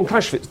von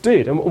Clausewitz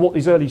did, and what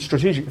these early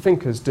strategic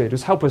thinkers did,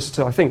 is help us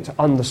to, I think, to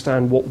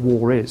understand what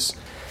war is,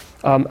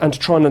 and to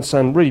try and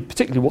understand really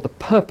particularly what the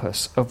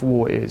purpose of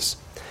war is.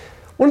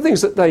 One of the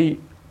things that they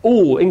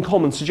all in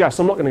common suggest,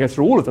 I'm not going to go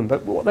through all of them,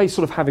 but what they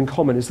sort of have in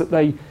common is that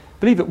they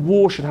believe that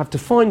war should have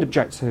defined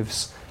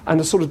objectives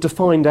and a sort of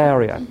defined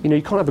area. You know,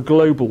 you can't have a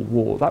global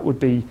war. That would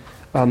be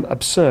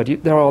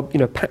absurd.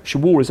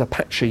 War is a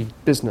patchy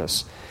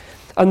business.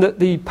 And that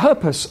the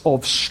purpose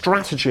of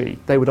strategy,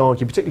 they would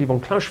argue, particularly von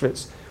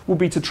Clausewitz, would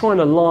be to try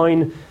and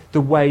align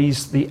the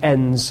ways, the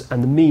ends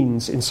and the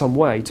means in some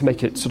way to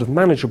make it sort of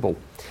manageable.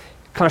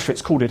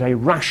 Clausewitz called it a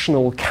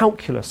rational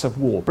calculus of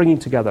war, bringing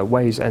together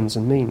ways, ends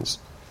and means.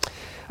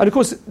 And of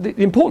course, the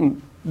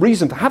important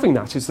reason for having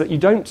that is that you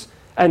don't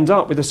end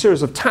up with a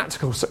series of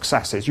tactical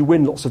successes. You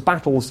win lots of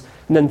battles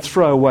and then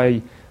throw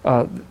away,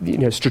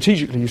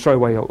 strategically you throw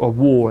away a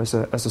war as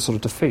a sort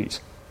of defeat.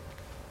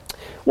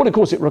 What, of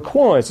course, it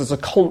requires is a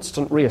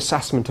constant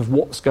reassessment of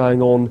what's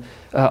going on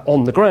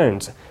the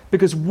ground,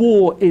 because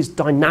war is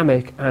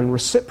dynamic and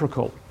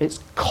reciprocal. It's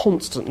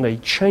constantly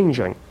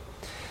changing.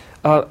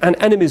 And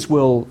enemies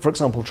will, for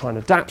example, try and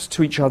adapt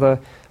to each other.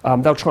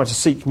 They'll try to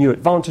seek new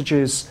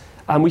advantages.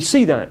 And we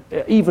see that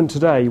even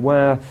today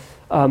where,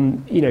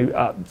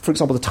 for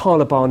example, the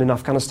Taliban in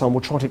Afghanistan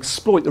will try to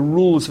exploit the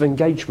rules of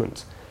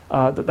engagement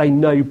that they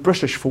know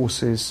British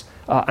forces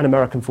and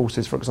American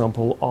forces, for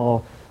example,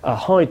 are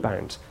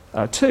hidebound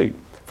to.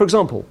 For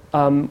example,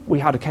 we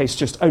had a case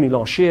just only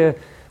last year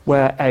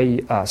where a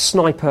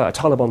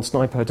Taliban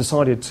sniper,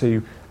 decided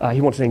he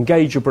wanted to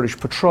engage a British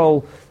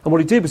patrol, and what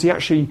he did was he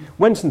actually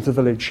went into the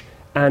village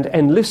and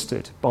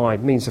enlisted, by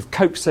means of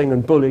coaxing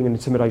and bullying and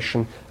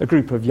intimidation, a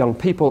group of young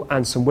people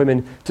and some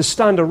women to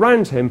stand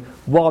around him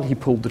while he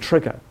pulled the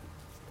trigger.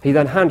 He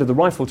then handed the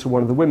rifle to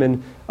one of the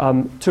women,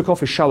 took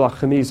off his shalwar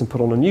kameez and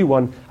put on a new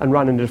one, and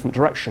ran in a different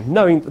direction,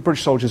 knowing that the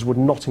British soldiers would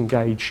not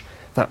engage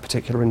that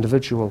particular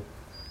individual.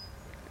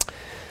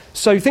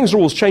 So things are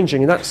always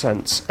changing in that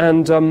sense,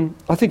 and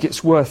I think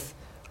it's worth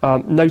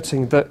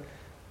noting that,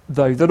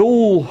 though, that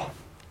all,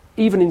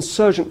 even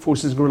insurgent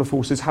forces, guerrilla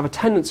forces, have a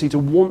tendency to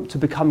want to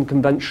become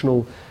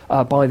conventional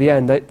by the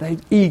end. They're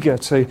eager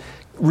to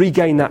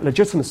regain that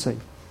legitimacy.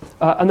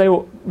 And they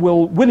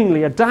will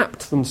willingly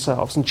adapt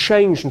themselves and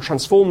change and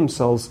transform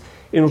themselves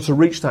in order to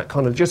reach that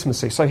kind of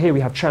legitimacy. So here we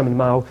have Chairman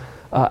Mao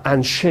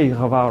and Che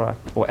Guevara,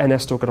 or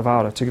Ernesto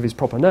Guevara, to give his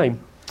proper name.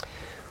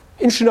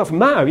 Interesting enough,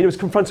 Mao, was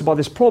confronted by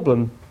this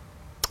problem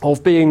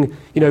of being,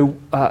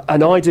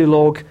 an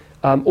ideologue,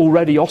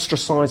 already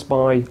ostracised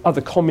by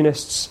other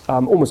communists,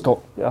 almost got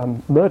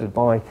murdered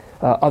by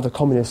other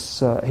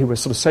communists who were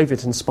sort of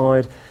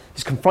Soviet-inspired.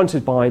 He's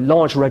confronted by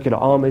large regular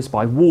armies,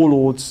 by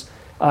warlords,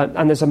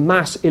 and there's a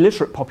mass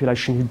illiterate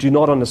population who do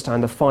not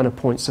understand the finer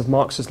points of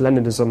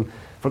Marxist-Leninism,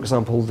 for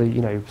example, the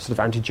sort of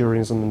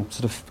anti-Jurianism and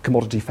sort of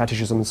commodity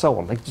fetishism and so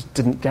on. They just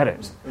didn't get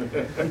it.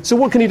 So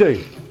what can he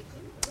do?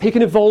 He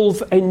can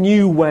evolve a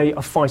new way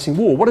of fighting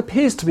war, what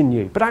appears to be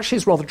new, but actually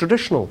is rather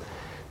traditional.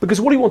 Because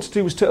what he wanted to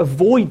do was to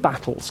avoid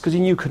battles, because he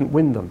knew he couldn't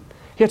win them.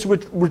 He had to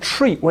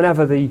retreat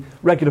whenever the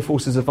regular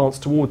forces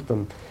advanced towards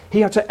them.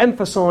 He had to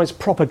emphasise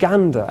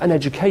propaganda and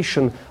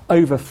education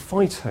over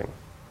fighting.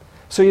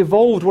 So he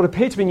evolved what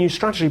appeared to be a new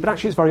strategy, but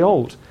actually it's very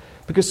old,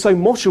 because so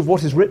much of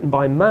what is written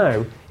by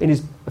Mao in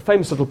his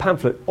famous little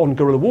pamphlet on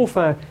guerrilla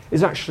warfare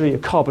is actually a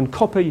carbon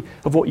copy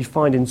of what you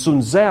find in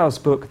Sun Tzu's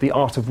book, The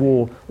Art of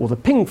War, or the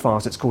Ping Fa,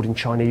 as it's called in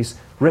Chinese,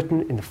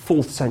 written in the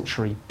 4th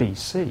century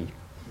BC.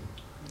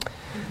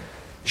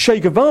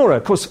 Che Guevara,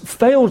 of course,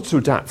 failed to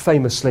adapt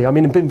famously. Had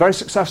been very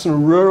successful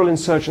in rural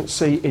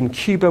insurgency in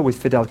Cuba with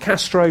Fidel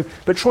Castro,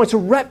 but tried to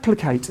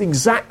replicate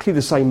exactly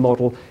the same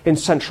model in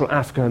Central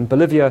Africa and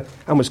Bolivia,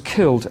 and was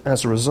killed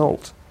as a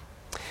result.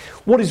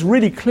 What is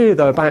really clear,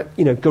 though, about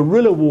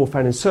guerrilla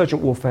warfare and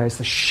insurgent warfare is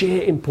the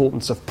sheer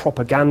importance of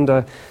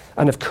propaganda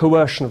and of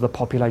coercion of the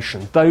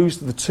population. Those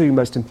are the two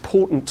most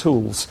important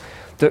tools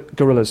that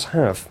guerrillas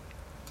have.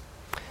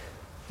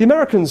 The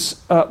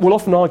Americans will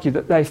often argue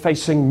that they're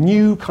facing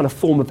new kind of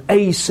form of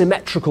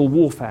asymmetrical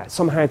warfare.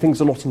 Somehow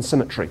things are not in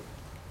symmetry.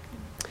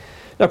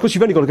 Now, of course,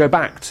 you've only got to go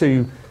back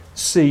to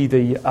see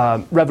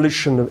the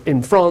revolution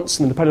in France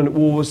and the Napoleonic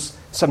Wars,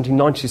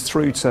 1790s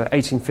through to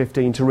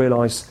 1815, to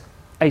realise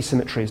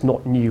asymmetry is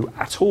not new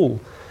at all.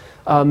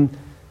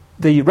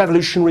 The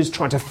revolutionaries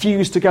tried to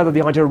fuse together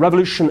the idea of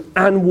revolution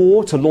and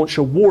war to launch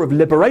a war of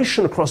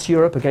liberation across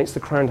Europe against the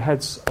crowned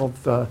heads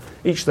of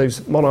each of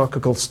those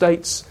monarchical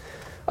states.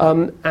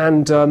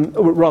 And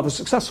were rather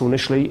successful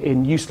initially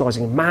in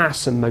utilising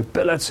mass and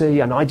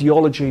mobility and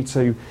ideology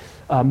to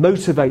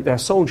motivate their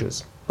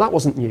soldiers. That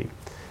wasn't new.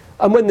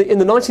 And when in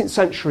the 19th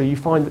century you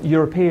find that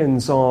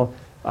Europeans are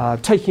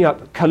taking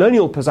up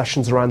colonial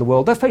possessions around the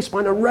world, they're faced by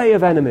an array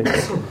of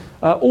enemies,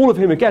 all of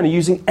whom, again, are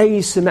using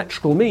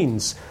asymmetrical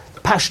means. The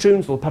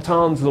Pashtuns, or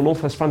Pathans, of the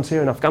northwest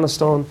frontier in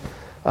Afghanistan,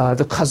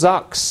 the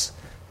Kazakhs,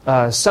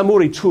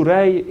 Samori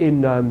Touré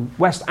in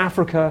West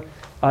Africa,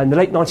 in the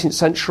late 19th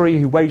century,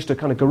 who waged a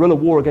kind of guerrilla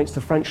war against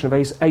the French in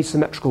an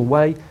asymmetrical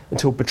way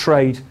until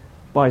betrayed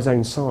by his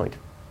own side.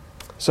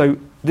 So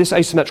this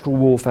asymmetrical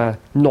warfare,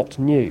 not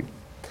new.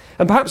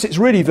 And perhaps it's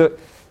really that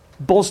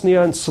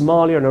Bosnia and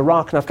Somalia and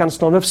Iraq and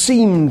Afghanistan have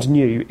seemed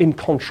new in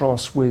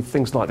contrast with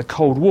things like the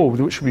Cold War, with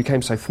which we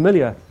became so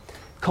familiar.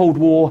 Cold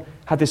War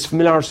had this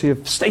familiarity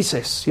of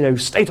stasis,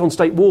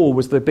 state-on-state war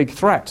was the big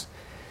threat.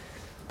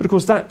 But of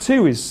course that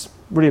too is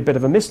really a bit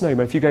of a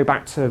misnomer. If you go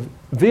back to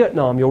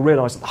Vietnam, you'll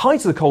realise at the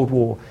height of the Cold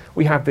War,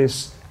 we have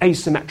this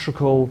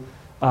asymmetrical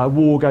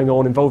war going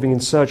on involving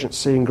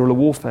insurgency and guerrilla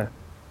warfare.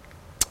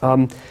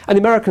 And the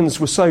Americans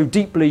were so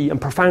deeply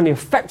and profoundly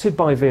affected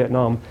by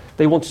Vietnam,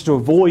 they wanted to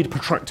avoid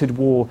protracted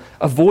war,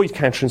 avoid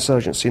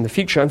counterinsurgency in the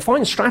future, and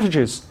find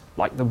strategies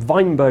like the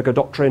Weinberger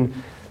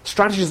Doctrine,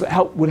 strategies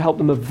that would help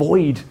them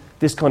avoid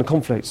this kind of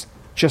conflict,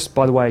 just,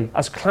 by the way,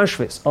 as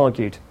Clausewitz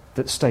argued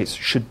that states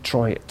should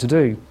try to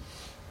do.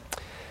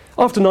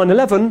 After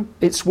 9/11,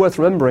 it's worth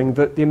remembering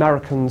that the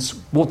Americans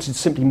wanted to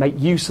simply make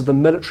use of the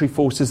military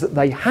forces that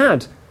they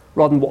had,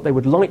 rather than what they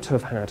would like to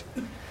have had.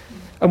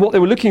 And what they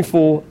were looking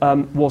for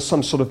was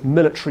some sort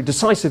of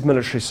decisive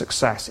military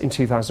success in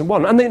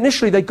 2001. And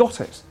initially they got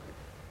it.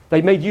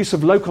 They made use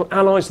of local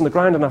allies on the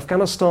ground in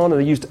Afghanistan, and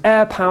they used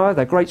air power,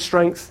 their great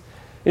strength,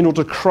 in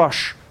order to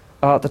crush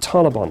the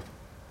Taliban.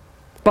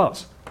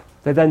 But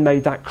they then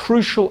made that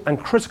crucial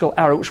and critical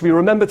error, which we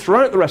remembered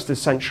throughout the rest of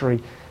this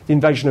century, the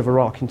invasion of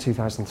Iraq in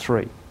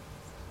 2003.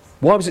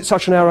 Why was it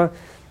such an error?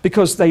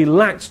 Because they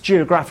lacked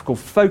geographical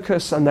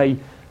focus and they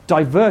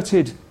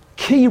diverted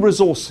key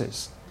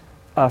resources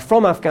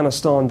from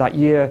Afghanistan that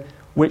year,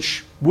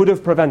 which would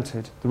have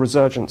prevented the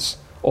resurgence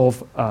of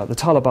the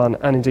Taliban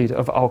and indeed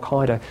of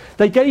Al-Qaeda.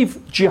 They gave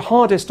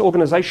jihadist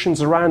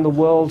organizations around the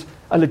world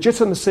a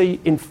legitimacy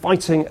in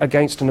fighting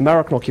against an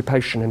American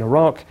occupation in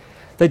Iraq.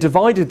 They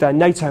divided their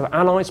NATO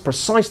allies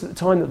precisely at the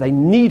time that they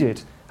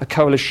needed a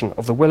coalition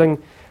of the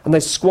willing, and they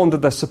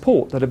squandered their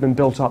support that had been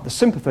built up, the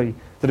sympathy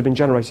that had been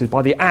generated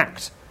by the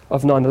act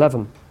of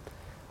 9/11.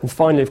 And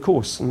finally, of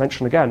course, and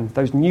mention again,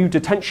 those new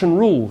detention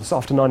rules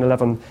after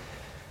 9/11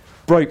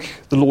 broke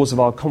the laws of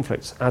armed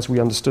conflict as we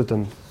understood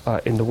them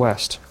in the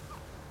West.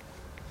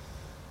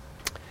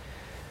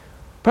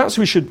 Perhaps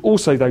we should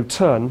also, though,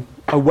 turn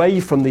away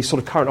from these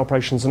sort of current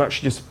operations and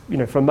actually just,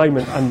 for a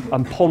moment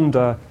and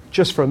ponder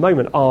just for a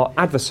moment our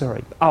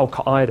adversary,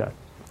 Al-Qaeda,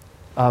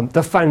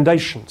 the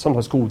foundation,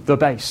 sometimes called the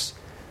base,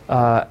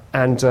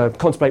 and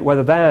contemplate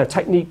whether their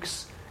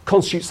techniques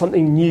constitute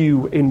something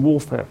new in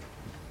warfare.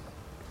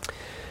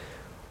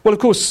 Well, of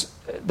course,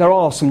 there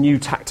are some new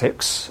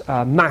tactics.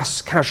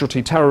 Mass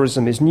casualty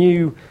terrorism is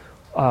new.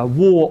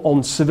 War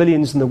on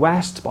civilians in the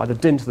West by the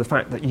dint of the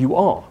fact that you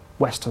are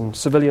Western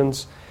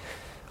civilians.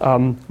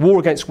 War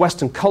against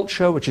Western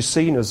culture, which is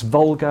seen as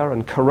vulgar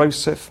and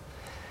corrosive.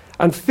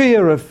 And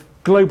fear of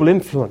global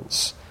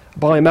influence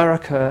by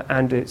America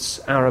and its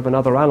Arab and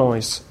other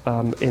allies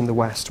in the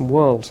Western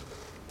world.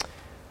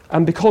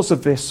 And because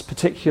of this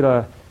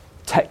particular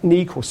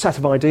technique or set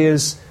of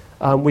ideas,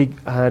 we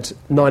had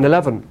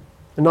 9/11.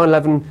 And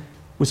 9/11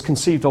 was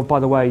conceived of, by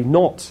the way,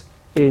 not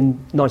in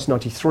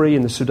 1993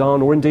 in the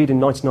Sudan or indeed in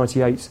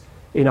 1998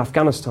 in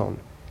Afghanistan.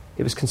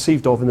 It was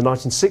conceived of in the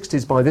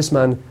 1960s by this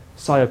man,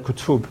 Sayyid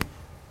Qutb,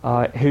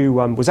 who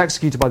was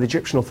executed by the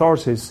Egyptian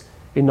authorities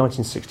in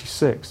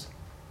 1966.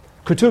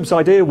 Qutb's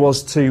idea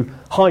was to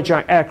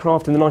hijack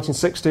aircraft in the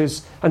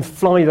 1960s and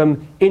fly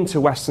them into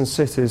Western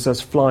cities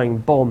as flying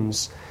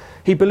bombs.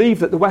 He believed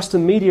that the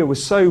Western media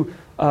was so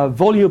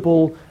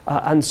voluble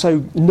and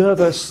so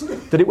nervous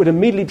that it would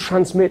immediately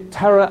transmit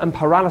terror and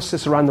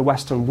paralysis around the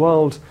Western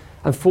world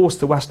and force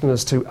the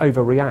Westerners to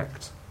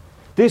overreact.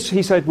 This,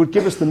 he said, would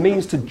give us the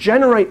means to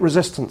generate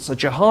resistance, a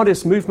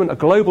jihadist movement, a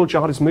global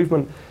jihadist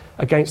movement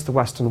against the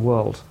Western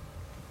world,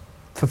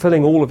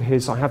 fulfilling all of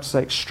his, I have to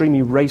say,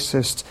 extremely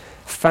racist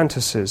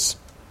fantasies.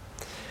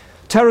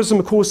 Terrorism,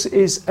 of course,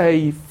 is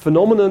a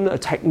phenomenon, a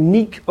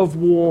technique of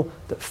war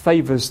that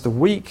favours the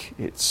weak.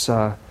 Its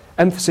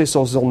emphasis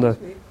was on the...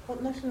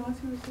 What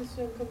nationality was this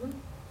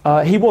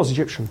gentleman? He was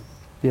Egyptian,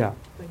 yeah.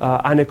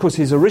 And, of course,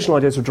 his original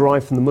ideas were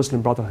derived from the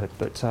Muslim Brotherhood,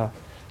 but,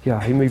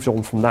 he moved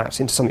on from that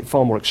into something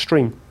far more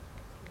extreme.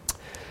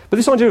 But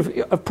this idea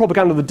of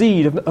propaganda, the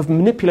deed, of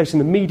manipulating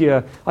the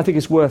media, I think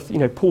is worth,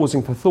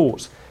 pausing for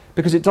thought,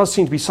 because it does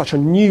seem to be such a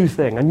new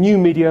thing. A new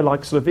media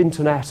like sort of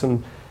internet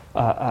and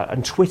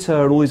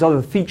Twitter and all these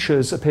other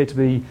features appear to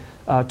be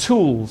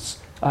tools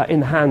in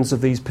the hands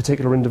of these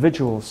particular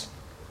individuals.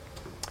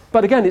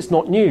 But again, it's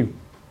not new.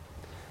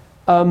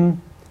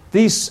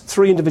 These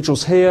three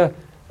individuals here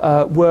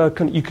were,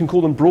 you can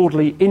call them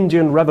broadly,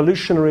 Indian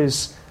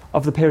revolutionaries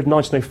of the period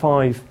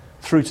 1905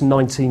 through to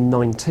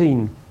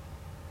 1919.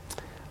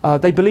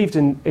 They believed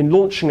in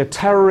launching a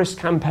terrorist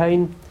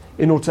campaign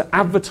in order to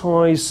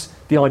advertise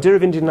the idea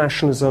of Indian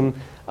nationalism,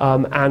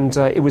 and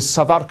it was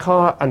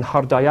Savarkar and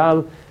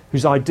Hardayal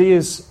whose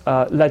ideas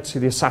led to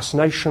the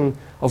assassination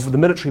of the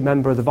military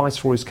member of the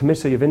Viceroy's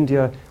Committee of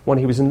India when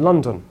he was in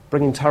London,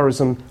 bringing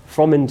terrorism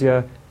from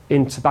India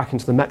back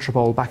into the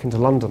metropole, back into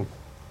London.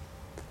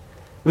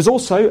 It was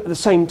also, at the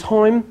same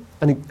time,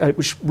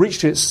 which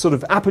reached its sort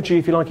of apogee,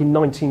 if you like, in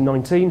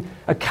 1919,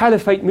 a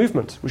caliphate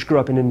movement which grew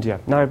up in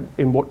India, now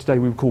in what today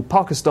we would call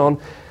Pakistan.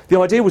 The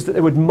idea was that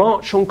they would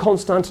march on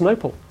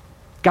Constantinople,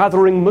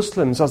 gathering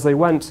Muslims as they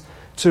went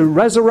to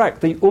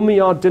resurrect the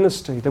Umayyad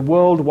dynasty, the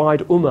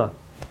worldwide Ummah.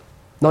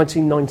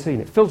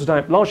 1919. It filtered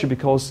out largely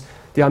because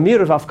the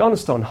Amir of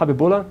Afghanistan,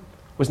 Habibullah,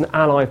 was an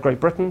ally of Great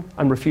Britain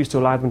and refused to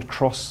allow them to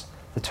cross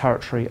the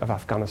territory of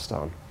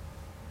Afghanistan.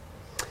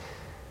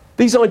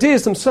 These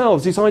ideas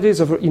themselves, these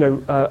ideas of,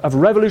 of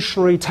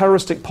revolutionary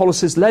terroristic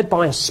policies led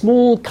by a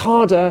small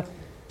cadre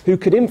who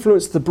could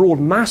influence the broad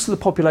mass of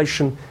the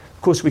population.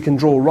 Of course, we can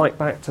draw right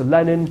back to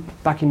Lenin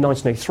back in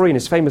 1983 in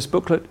his famous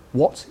booklet,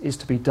 What is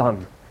to be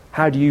Done?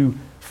 How do you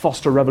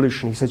foster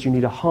revolution? He says you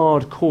need a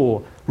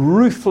hardcore,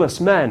 ruthless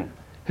men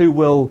who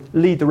will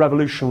lead the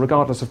revolution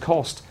regardless of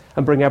cost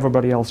and bring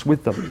everybody else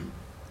with them.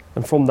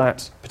 And from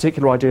that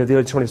particular idea of the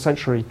early 20th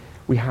century,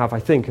 we have, I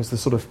think, as the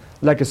sort of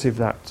legacy of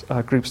that,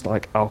 groups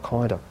like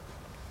Al-Qaeda.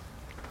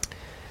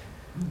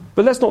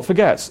 But let's not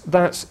forget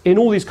that in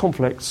all these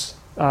conflicts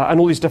and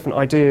all these different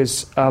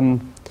ideas,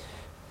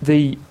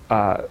 the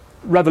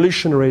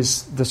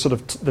revolutionaries,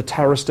 the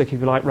terroristic,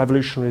 if you like,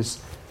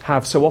 revolutionaries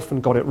have so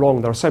often got it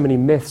wrong. There are so many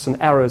myths and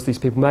errors these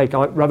people make.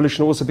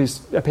 Revolution also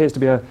appears to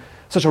be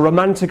such a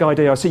romantic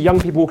idea. I see young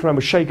people walking around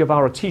with Che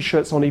Guevara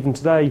T-shirts on even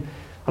today,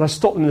 and I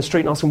stop them in the street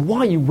and ask them, why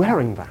are you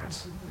wearing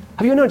that?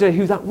 Have you no idea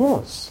who that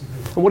was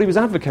and what he was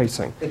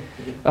advocating?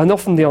 And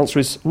often the answer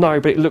is no,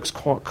 but it looks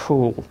quite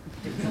cool.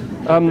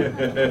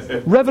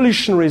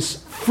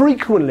 Revolutionaries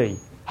frequently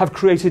have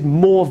created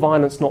more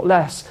violence, not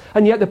less.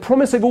 And yet the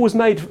promise they've always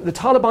made, the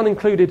Taliban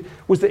included,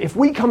 was that if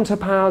we come to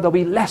power, there'll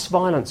be less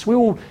violence. We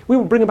will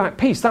bring about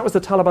peace. That was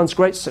the Taliban's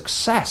great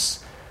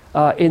success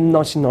in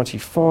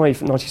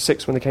 1995,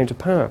 96, when they came to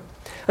power.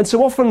 And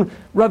so often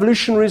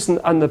revolutionaries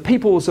and the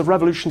peoples of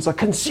revolutions are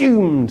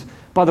consumed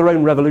by their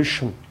own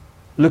revolution.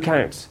 Look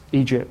out,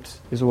 Egypt,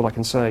 is all I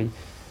can say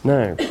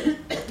now.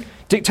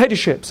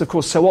 Dictatorships, of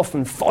course, so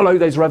often follow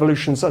those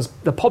revolutions as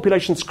the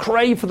populations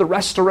crave for the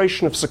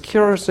restoration of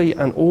security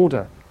and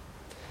order.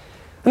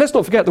 And let's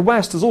not forget, the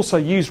West has also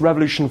used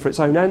revolution for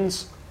its own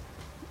ends.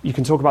 You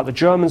can talk about the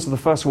Germans of the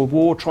First World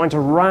War trying to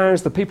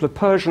rouse the people of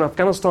Persia and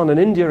Afghanistan and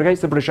India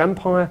against the British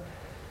Empire.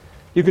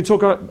 You could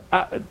talk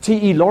about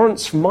T.E.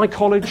 Lawrence from my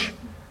college,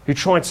 who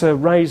tried to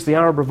raise the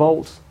Arab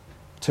revolt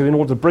in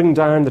order to bring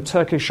down the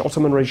Turkish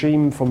Ottoman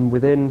regime from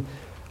within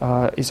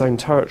his own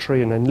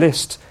territory and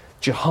enlist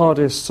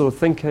jihadist sort of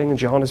thinking and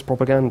jihadist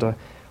propaganda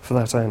for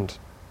that end.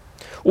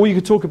 Or you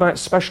could talk about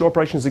Special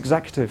Operations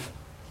Executive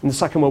in the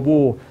Second World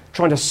War,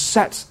 trying to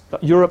set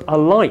Europe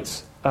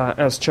alight,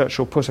 as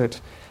Churchill put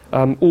it.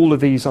 All of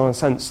these are, in a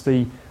sense,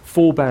 the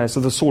forebears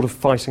of the sort of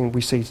fighting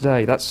we see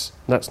today. That's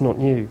not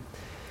new.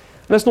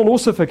 Let's not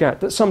also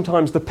forget that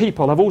sometimes the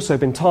people have also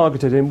been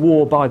targeted in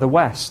war by the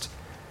West.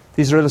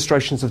 These are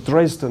illustrations of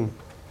Dresden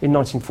in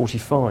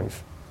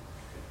 1945.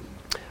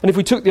 And if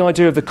we took the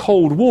idea of the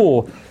Cold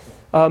War,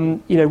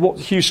 what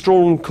Hugh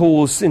Strachan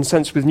calls, in a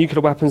sense, with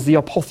nuclear weapons, the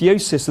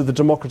apotheosis of the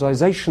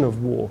democratization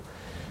of war.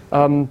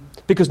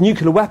 Because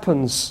nuclear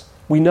weapons,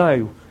 we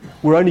know,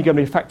 were only going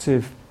to be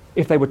effective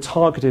if they were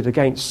targeted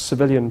against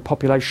civilian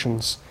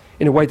populations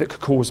in a way that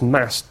could cause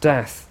mass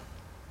death.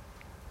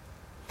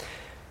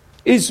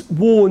 Is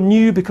war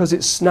new because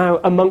it's now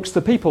amongst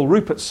the people?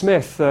 Rupert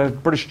Smith, a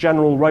British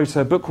general, wrote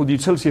a book called The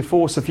Utility of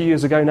Force a few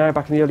years ago now,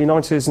 back in the early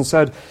 90s, and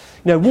said,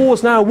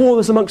 war's now war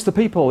that's amongst the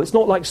people. It's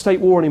not like state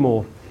war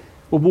anymore.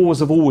 Well, wars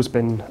have always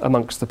been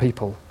amongst the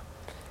people.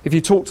 If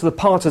you talk to the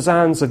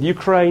partisans of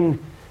Ukraine,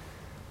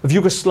 of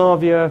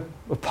Yugoslavia,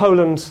 of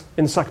Poland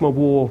in the Second World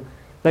War,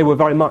 they were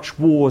very much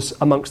wars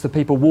amongst the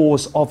people,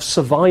 wars of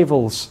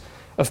survivals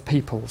of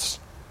peoples.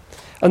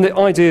 And the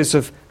ideas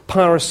of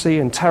piracy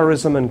and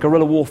terrorism and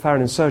guerrilla warfare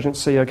and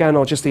insurgency, again,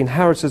 are just the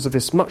inheritors of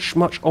this much,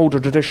 much older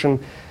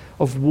tradition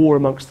of war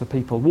amongst the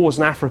people. Wars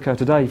in Africa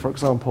today, for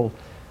example,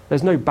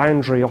 there's no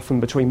boundary often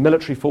between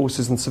military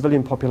forces and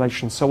civilian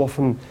populations. So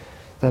often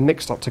they're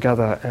mixed up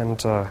together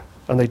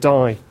and they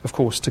die, of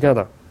course,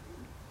 together.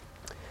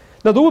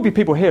 Now, there will be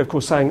people here, of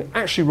course, saying,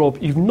 actually, Rob,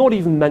 you've not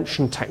even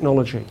mentioned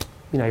technology.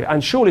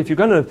 And surely if you're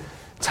going to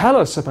tell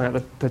us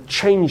about the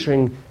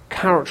changing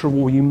character of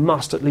war, you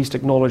must at least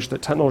acknowledge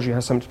that technology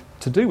has something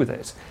to do with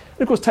it.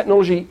 And of course,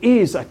 technology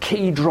is a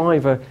key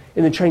driver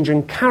in the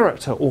changing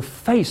character or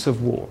face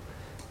of war,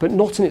 but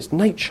not in its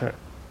nature.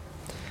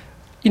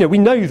 We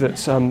know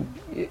that,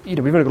 we've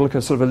only got to look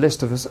at sort of a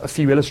list of a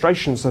few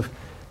illustrations of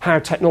how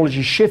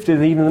technology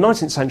shifted even in the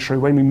 19th century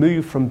when we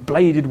moved from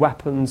bladed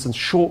weapons and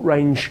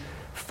short-range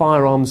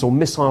firearms or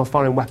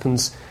missile-firing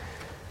weapons.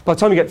 By the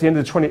time you get to the end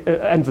of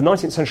the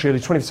 19th century, early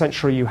 20th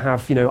century, you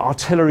have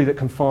artillery that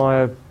can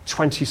fire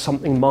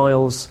 20-something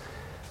miles,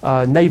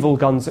 naval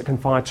guns that can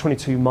fire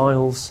 22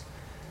 miles,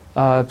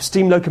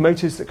 steam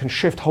locomotives that can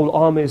shift whole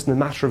armies in a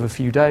matter of a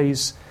few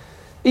days.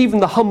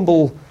 Even the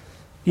humble,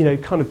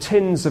 kind of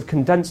tins of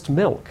condensed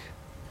milk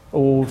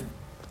or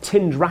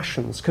tinned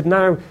rations could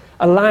now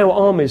allow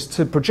armies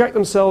to project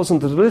themselves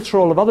into the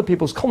littoral of other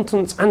people's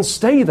continents and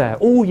stay there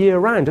all year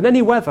round, in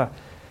any weather,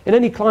 in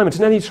any climate,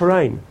 in any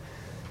terrain.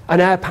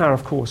 And air power,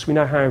 of course, we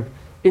know how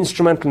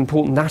instrumental and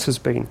important that has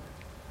been.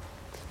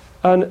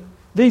 And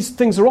these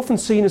things are often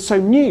seen as so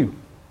new,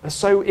 as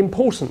so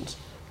important.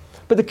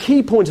 But the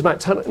key point about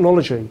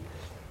technology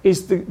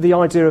is the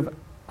idea of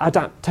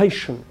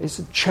adaptation. It's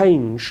a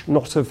change,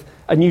 not of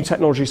a new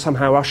technology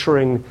somehow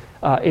ushering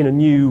in a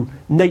new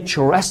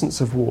nature or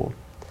essence of war.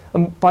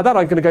 And by that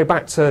I'm going to go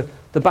back to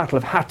the Battle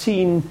of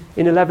Hattin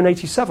in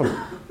 1187,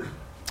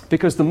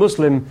 because the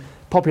Muslim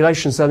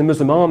populations there, the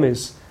Muslim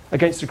armies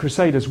against the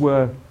Crusaders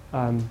were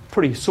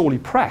pretty sorely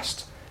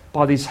pressed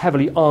by these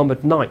heavily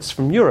armoured knights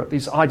from Europe,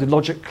 these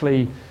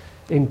ideologically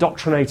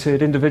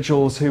indoctrinated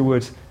individuals who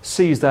would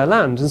seize their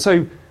land. And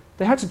so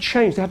they had to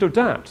change, they had to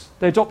adapt.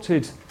 They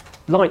adopted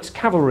light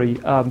cavalry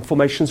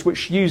formations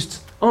which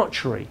used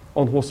archery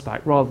on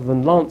horseback rather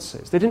than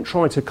lances. They didn't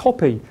try to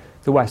copy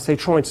the West, they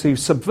tried to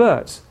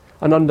subvert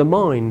and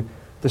undermine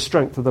the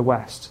strength of the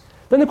West.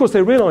 Then, of course,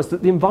 they realised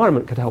that the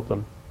environment could help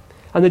them.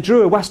 And they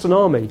drew a Western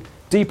army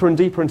deeper and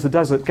deeper into the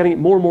desert, getting it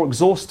more and more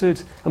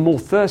exhausted and more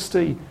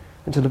thirsty,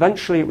 until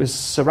eventually it was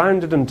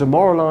surrounded and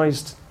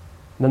demoralised,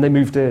 and then they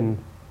moved in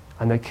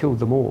and they killed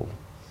them all.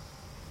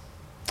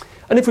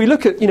 And if we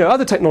look at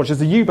other technologies,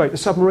 the U-boat, the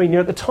submarine,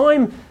 at the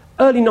time,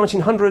 early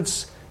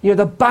 1900s,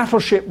 the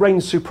battleship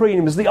reigned supreme.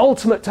 It was the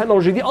ultimate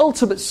technology, the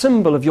ultimate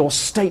symbol of your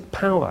state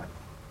power.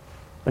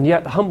 And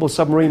yet the humble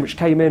submarine, which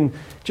came in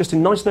just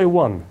in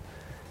 1901,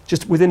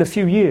 just within a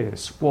few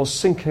years, was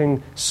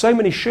sinking so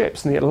many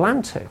ships in the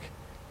Atlantic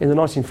in the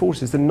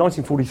 1940s that in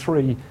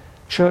 1943,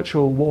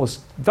 Churchill was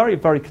very,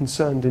 very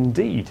concerned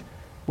indeed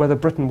whether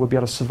Britain would be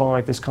able to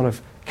survive this kind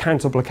of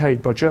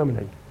counter-blockade by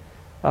Germany.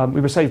 We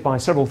were saved by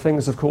several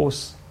things, of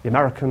course, the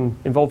American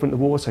involvement in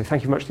the war, so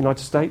thank you very much to the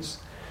United States.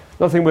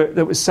 Another thing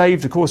that was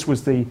saved, of course,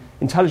 was the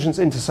intelligence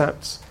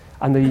intercepts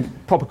and the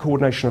proper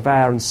coordination of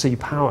air and sea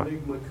power.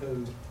 Enigma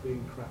code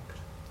being cracked.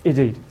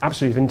 Indeed,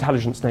 absolutely, of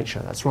intelligence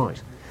nature, that's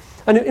right.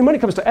 And when it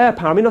comes to air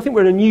power, I mean, I think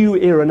we're in a new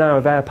era now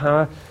of air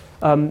power.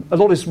 A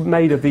lot is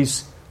made of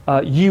these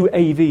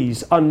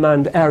UAVs,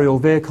 unmanned aerial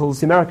vehicles.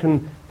 The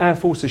American Air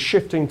Force is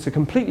shifting to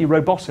completely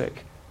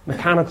robotic,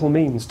 mechanical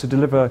means to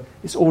deliver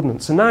its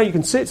ordnance. And now you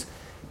can sit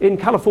in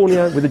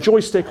California with a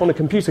joystick on a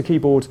computer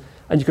keyboard,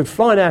 and you can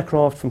fly an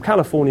aircraft from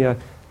California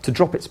to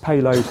drop its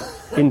payload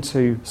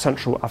into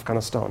central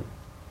Afghanistan.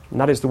 And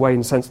that is the way, in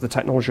the sense, the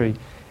technology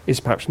is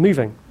perhaps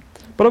moving.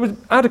 But I would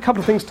add a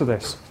couple of things to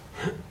this.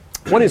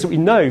 One is that we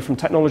know from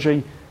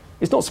technology,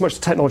 it's not so much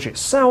the technology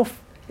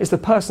itself, it's the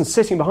person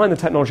sitting behind the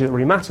technology that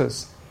really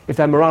matters. If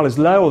their morale is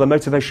low or their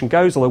motivation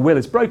goes or their will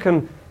is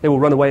broken, they will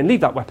run away and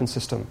leave that weapon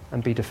system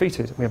and be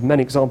defeated. We have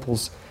many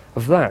examples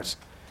of that.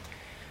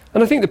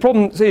 And I think the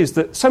problem is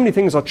that so many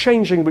things are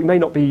changing, but we may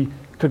not be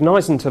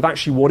cognizant of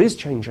actually what is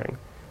changing.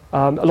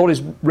 A lot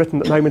is written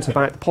at the moment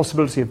about the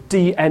possibility of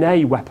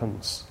DNA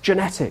weapons,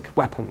 genetic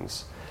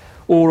weapons,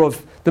 or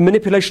of the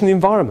manipulation of the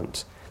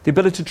environment, the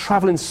ability to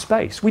travel in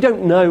space. We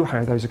don't know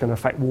how those are going to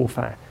affect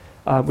warfare.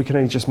 We can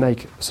only just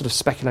make sort of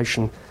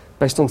speculation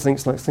based on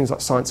things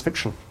like science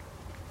fiction.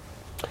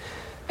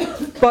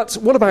 But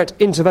what about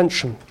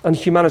intervention and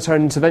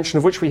humanitarian intervention,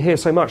 of which we hear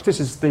so much? This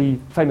is the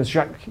famous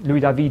Jacques-Louis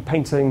David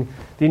painting,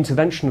 the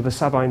intervention of the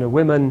Sabina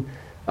women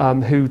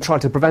who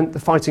tried to prevent the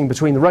fighting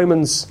between the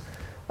Romans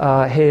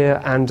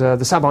here and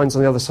the Sabines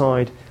on the other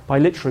side by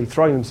literally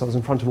throwing themselves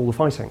in front of all the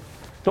fighting.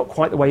 Not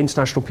quite the way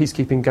international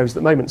peacekeeping goes at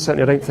the moment.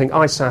 Certainly I don't think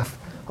ISAF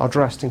are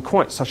dressed in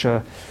quite such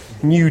a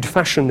nude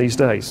fashion these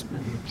days.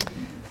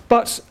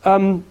 But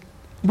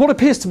what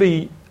appears to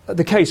be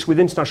the case with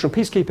international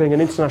peacekeeping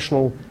and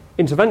international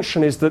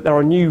intervention is that there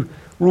are new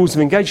rules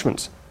of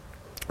engagement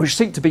which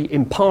seek to be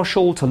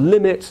impartial, to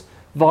limit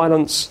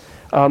violence,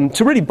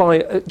 to really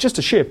by just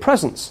a sheer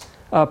presence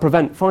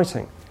prevent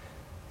fighting.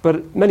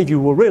 But many of you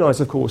will realise,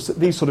 of course, that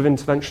these sort of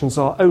interventions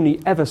are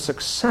only ever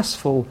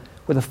successful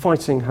where the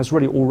fighting has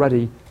really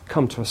already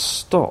come to a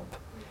stop.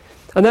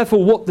 And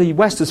therefore what the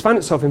West has found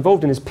itself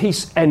involved in is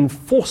peace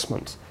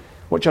enforcement,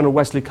 what General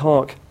Wesley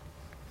Clark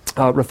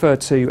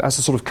referred to as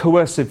a sort of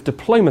coercive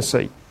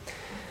diplomacy,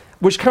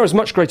 which carries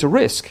much greater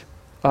risk.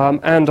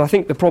 And I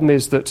think the problem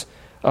is that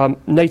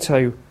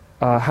NATO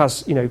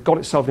has got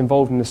itself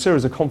involved in a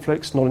series of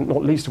conflicts,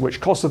 not least of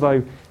which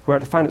Kosovo, where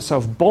it found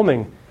itself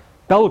bombing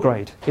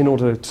Belgrade in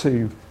order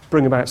to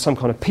bring about some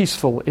kind of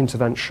peaceful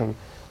intervention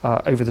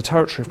over the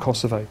territory of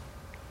Kosovo.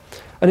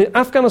 And in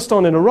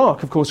Afghanistan and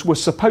Iraq, of course, were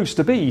supposed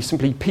to be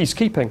simply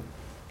peacekeeping.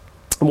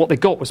 And what they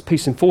got was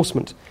peace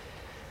enforcement.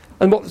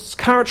 And what's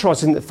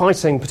characterising the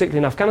fighting, particularly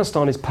in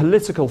Afghanistan, is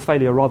political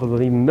failure rather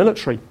than even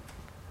military.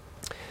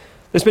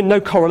 There's been no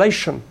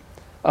correlation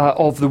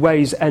of the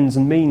ways, ends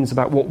and means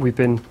about what we've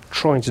been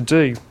trying to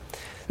do.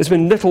 There's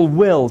been little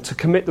will to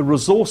commit the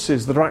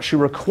resources that are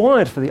actually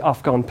required for the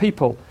Afghan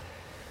people.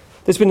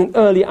 There's been an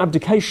early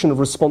abdication of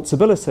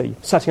responsibility.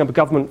 Setting up a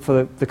government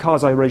for the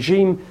Karzai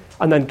regime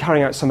and then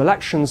carrying out some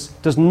elections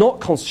does not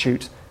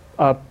constitute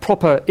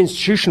proper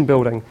institution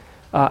building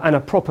and a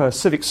proper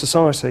civic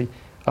society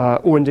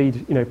or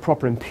indeed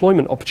proper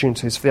employment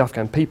opportunities for the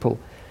Afghan people.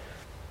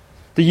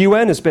 The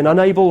UN has been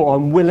unable or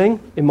unwilling,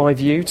 in my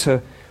view,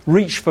 to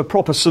reach for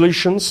proper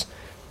solutions.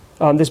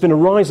 There's been a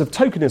rise of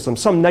tokenism.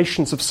 Some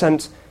nations have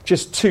sent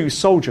just 2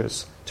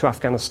 soldiers to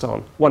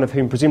Afghanistan, one of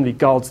whom presumably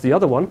guards the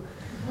other one,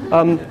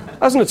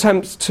 as an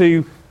attempt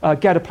to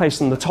get a place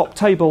on the top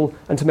table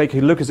and to make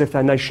it look as if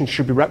their nation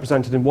should be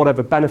represented in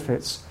whatever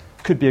benefits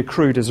could be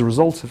accrued as a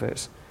result of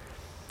it.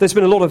 There's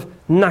been a lot of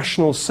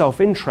national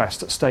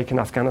self-interest at stake in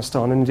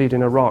Afghanistan, and indeed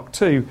in Iraq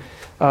too,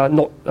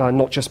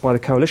 not just by the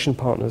coalition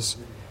partners.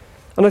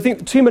 And I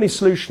think too many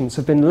solutions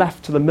have been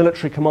left to the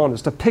military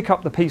commanders to pick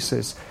up the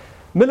pieces.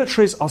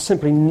 Militaries are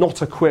simply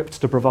not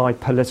equipped to provide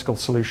political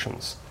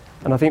solutions.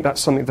 And I think that's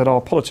something that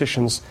our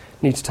politicians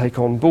need to take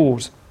on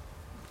board.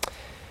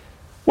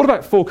 What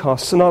about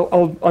forecasts? And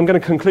I'm going to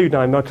conclude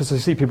now because I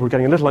see people are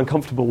getting a little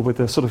uncomfortable with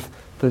the sort of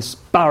this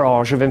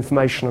barrage of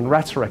information and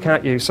rhetoric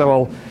at you, so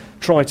I'll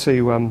try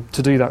to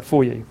do that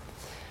for you.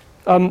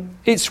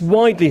 It's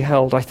widely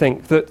held, I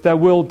think, that there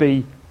will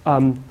be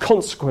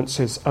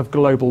consequences of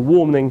global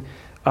warming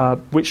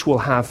which will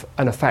have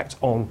an effect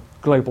on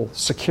global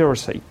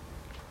security.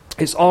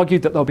 It's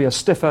argued that there'll be a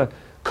stiffer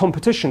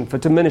competition for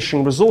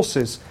diminishing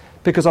resources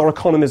because our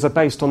economies are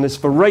based on this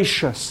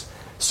voracious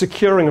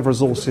securing of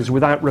resources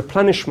without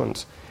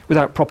replenishment,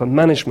 without proper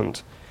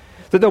management.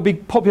 That there'll be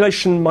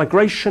population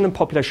migration and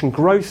population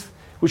growth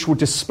which will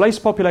displace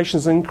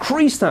populations and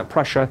increase that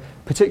pressure,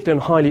 particularly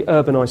in highly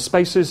urbanised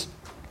spaces,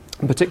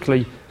 and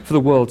particularly for the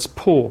world's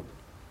poor.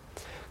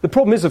 The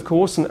problem is, of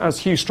course, and as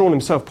Hugh Strawn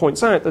himself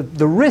points out, that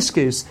the risk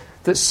is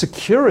that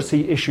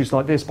security issues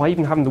like this, by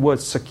even having the word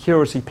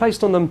security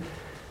placed on them,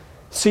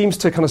 seems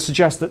to kind of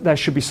suggest that there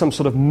should be some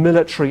sort of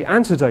military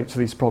antidote to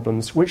these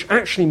problems, which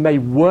actually may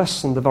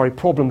worsen the very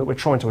problem that we're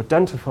trying to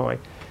identify.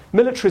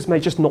 Militaries may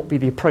just not be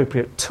the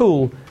appropriate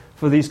tool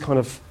for these kind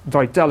of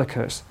very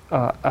delicate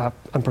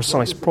and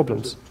precise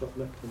problems.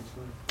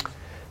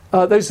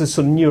 Those are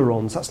sort of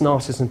neurons. That's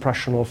Narcis's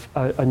impression of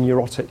a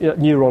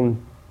neuron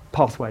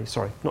pathway.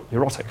 Sorry, not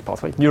neurotic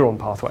pathway, neuron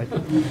pathway.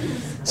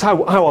 It's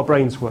how our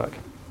brains work,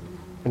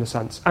 in a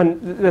sense. And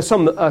there's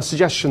some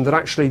suggestion that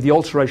actually the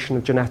alteration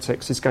of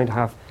genetics is going to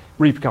have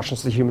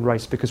repercussions to the human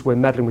race because we're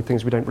meddling with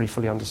things we don't really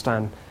fully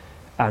understand.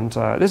 And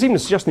there's even a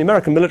suggestion the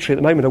American military at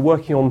the moment are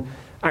working on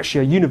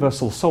actually a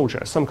universal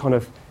soldier, some kind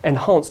of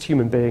enhanced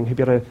human being who'd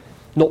be able to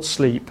not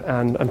sleep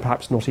and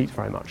perhaps not eat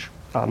very much.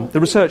 The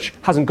research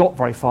hasn't got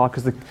very far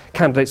because the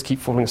candidates keep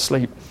falling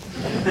asleep.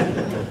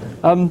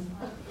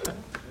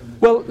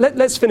 Well,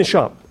 let's finish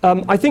up.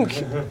 I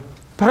think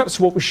perhaps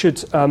what we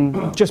should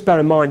just bear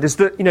in mind is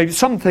that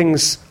some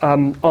things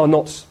are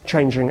not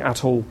changing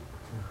at all.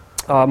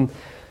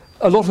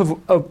 A lot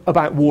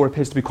about war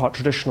appears to be quite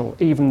traditional,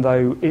 even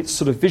though its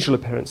sort of visual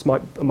appearance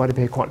might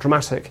appear quite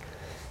dramatic.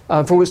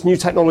 For all its new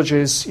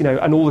technologies,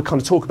 and all the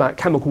kind of talk about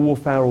chemical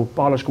warfare or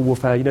biological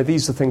warfare,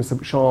 these are things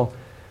which our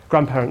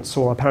grandparents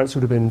or our parents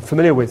would have been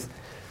familiar with.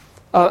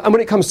 And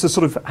when it comes to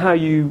sort of how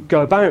you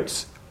go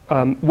about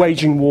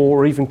waging war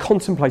or even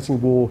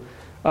contemplating war,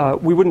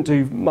 we wouldn't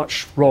do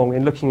much wrong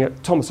in looking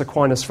at Thomas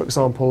Aquinas, for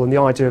example, and the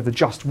idea of the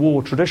just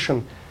war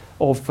tradition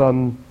of,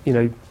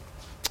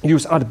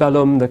 jus ad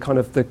bellum, the kind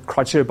of the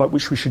criteria by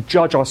which we should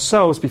judge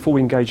ourselves before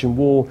we engage in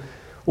war,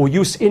 or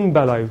jus in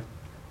bello,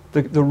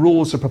 the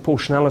rules of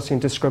proportionality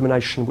and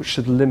discrimination which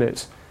should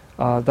limit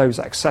those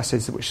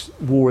excesses which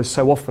war is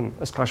so often,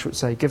 as Clash would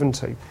say, given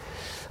to.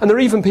 And there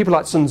are even people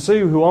like Sun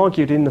Tzu who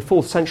argued in the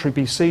 4th century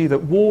BC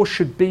that war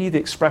should be the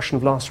expression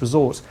of last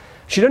resort.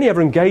 You should only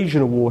ever engage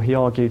in a war, he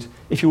argued,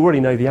 if you already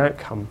know the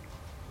outcome.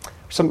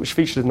 Something which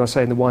featured, as I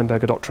say, in the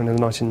Weinberger Doctrine in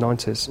the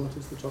 1990s. What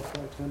is the top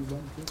right-hand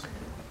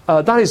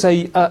one? That is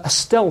a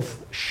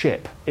stealth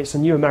ship. It's a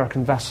new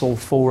American vessel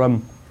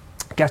for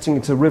getting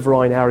into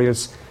riverine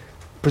areas,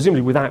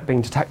 presumably without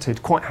being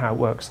detected. Quite how it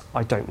works,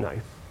 I don't know.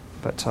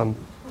 But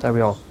there we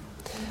are.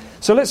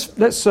 So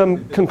let's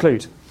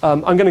conclude.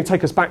 I'm going to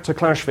take us back to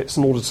Clausewitz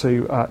in order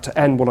to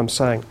end what I'm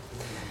saying.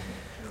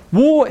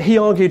 War, he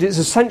argued, is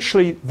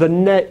essentially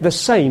the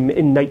same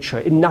in nature,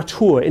 in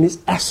natur, in its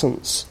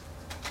essence.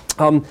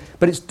 But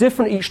it's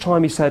different each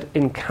time, he said,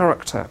 in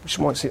character, which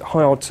makes it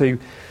hard to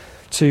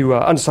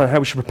understand how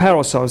we should prepare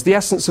ourselves. The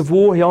essence of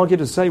war, he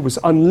argued, as I say, was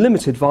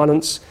unlimited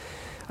violence.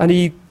 And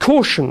he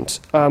cautioned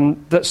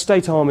that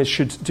state armies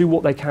should do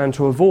what they can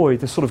to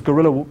avoid the sort of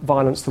guerrilla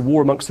violence, the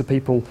war amongst the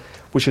people,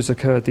 which has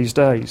occurred these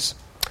days.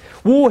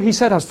 War, he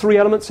said, has 3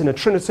 elements in a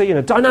trinity, in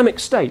a dynamic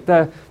state.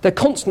 They're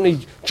constantly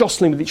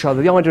jostling with each other.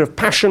 The idea of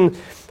passion,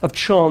 of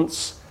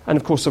chance, and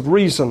of course of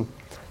reason.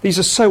 These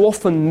are so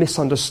often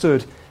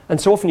misunderstood. And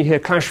so often you hear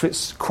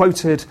Clausewitz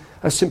quoted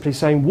as simply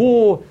saying,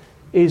 war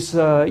is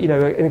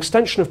an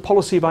extension of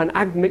policy by an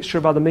admixture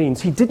of other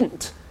means. He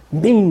didn't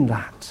mean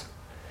that.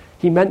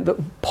 He meant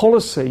that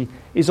policy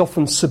is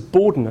often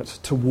subordinate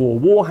to war.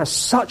 War has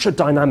such a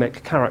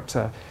dynamic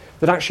character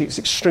that actually it's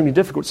extremely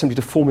difficult simply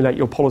to formulate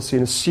your policy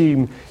and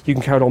assume you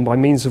can carry it on by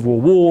means of war.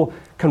 War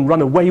can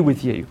run away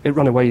with you. It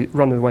run away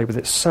with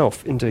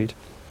itself, indeed.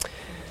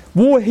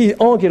 War, he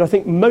argued, I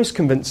think most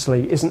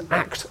convincingly, is an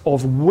act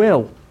of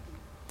will.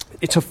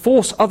 It's to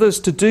force others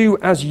to do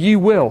as you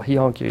will, he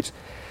argued.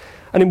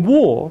 And in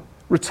war,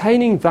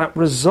 retaining that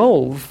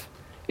resolve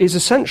is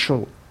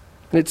essential.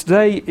 And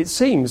today, it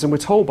seems, and we're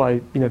told by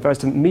various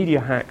different media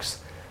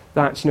hacks,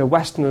 that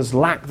Westerners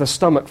lack the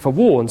stomach for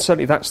war, and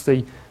certainly that's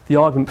the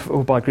argument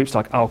put by groups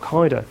like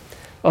Al-Qaeda.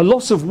 A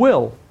loss of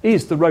will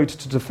is the road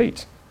to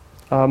defeat.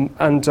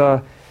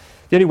 The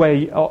only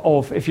way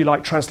of, if you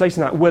like,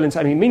 translating that will into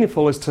anything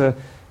meaningful is to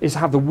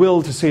have the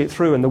will to see it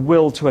through and the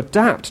will to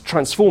adapt,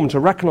 transform, to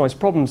recognise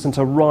problems and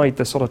to ride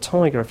the sort of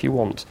tiger, if you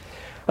want.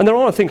 And there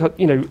are, I think,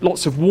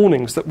 lots of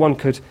warnings that one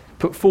could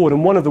put forward.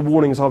 And one of the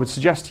warnings I would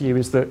suggest to you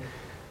is that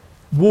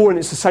war in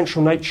its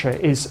essential nature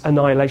is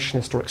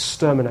annihilationist or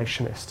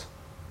exterminationist.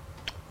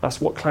 That's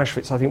what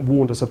Clausewitz, I think,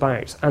 warned us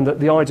about. And that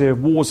the idea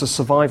of wars as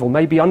survival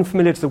may be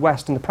unfamiliar to the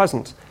West in the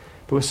present,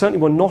 but we certainly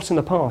were not in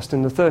the past,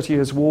 in the 30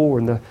 Years' War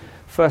and the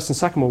First and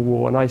Second World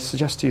War, and I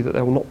suggest to you that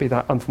they will not be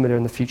that unfamiliar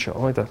in the future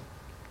either.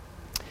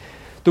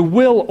 The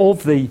will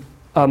of the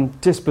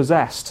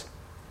dispossessed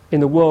in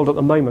the world at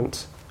the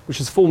moment, which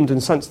has formed, in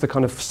a sense, the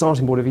kind of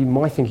starting point of even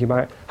my thinking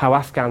about how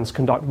Afghans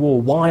conduct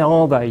war. Why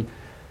are they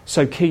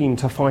so keen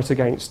to fight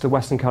against the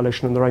Western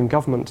coalition and their own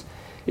government?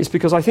 It's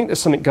because I think there's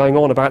something going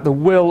on about the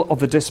will of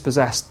the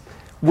dispossessed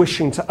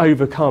wishing to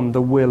overcome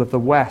the will of the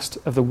West,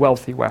 of the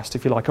wealthy West,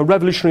 if you like. A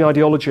revolutionary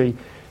ideology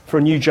for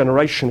a new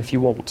generation, if you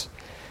want.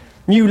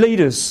 New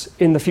leaders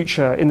in the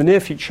future, in the near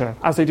future,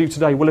 as they do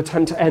today, will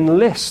attempt to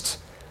enlist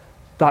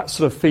that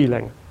sort of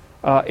feeling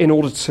in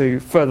order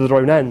to further their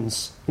own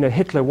ends.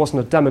 Hitler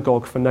wasn't a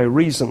demagogue for no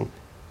reason.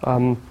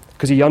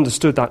 because he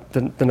understood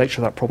the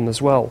nature of that problem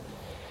as well.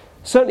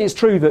 Certainly it's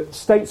true that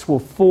states will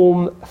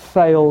form,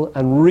 fail,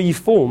 and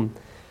reform.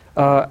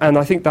 And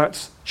I think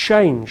that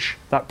change,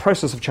 that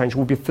process of change,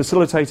 will be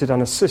facilitated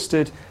and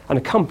assisted and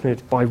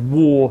accompanied by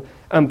war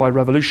and by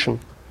revolution.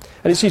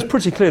 And it seems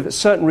pretty clear that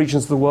certain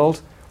regions of the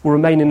world will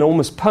remain in an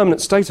almost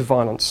permanent state of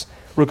violence,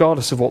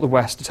 regardless of what the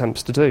West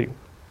attempts to do.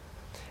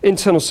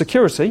 Internal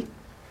security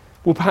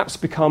will perhaps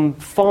become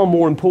far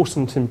more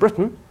important in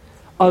Britain,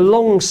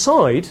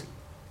 alongside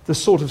the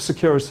sort of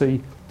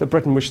security that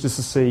Britain wishes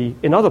to see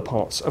in other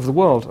parts of the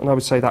world. And I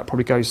would say that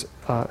probably goes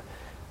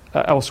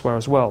elsewhere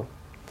as well.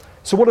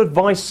 So what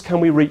advice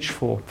can we reach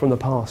for from the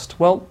past?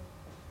 Well,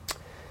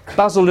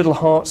 Basil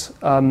Littlehart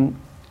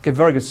gave a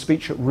very good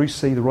speech at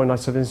RUSI, the Royal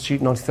United Service Institute,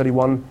 in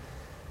 1931.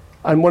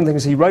 And one of the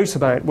things he wrote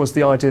about was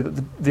the idea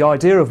that the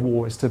idea of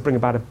war is to bring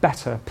about a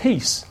better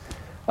peace,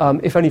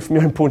 if only from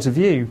your own point of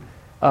view.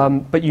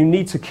 But you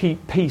need to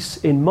keep peace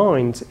in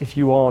mind if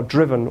you are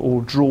driven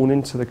or drawn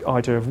into the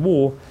idea of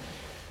war.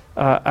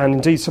 And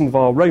indeed, some of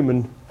our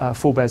Roman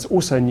forebears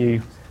also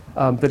knew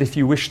that if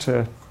you wish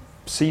to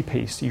see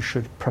peace, you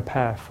should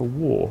prepare for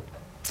war.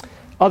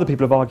 Other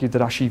people have argued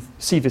that actually,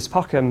 si vis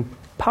pacem,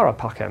 para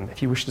pacem,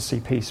 if you wish to see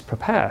peace,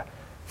 prepare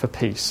for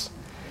peace.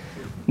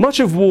 Much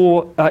of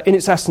war, in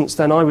its essence,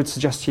 then, I would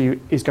suggest to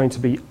you, is going to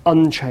be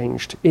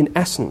unchanged in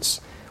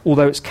essence,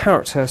 although its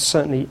character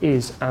certainly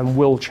is and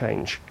will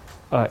change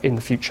in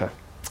the future.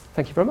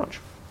 Thank you very much.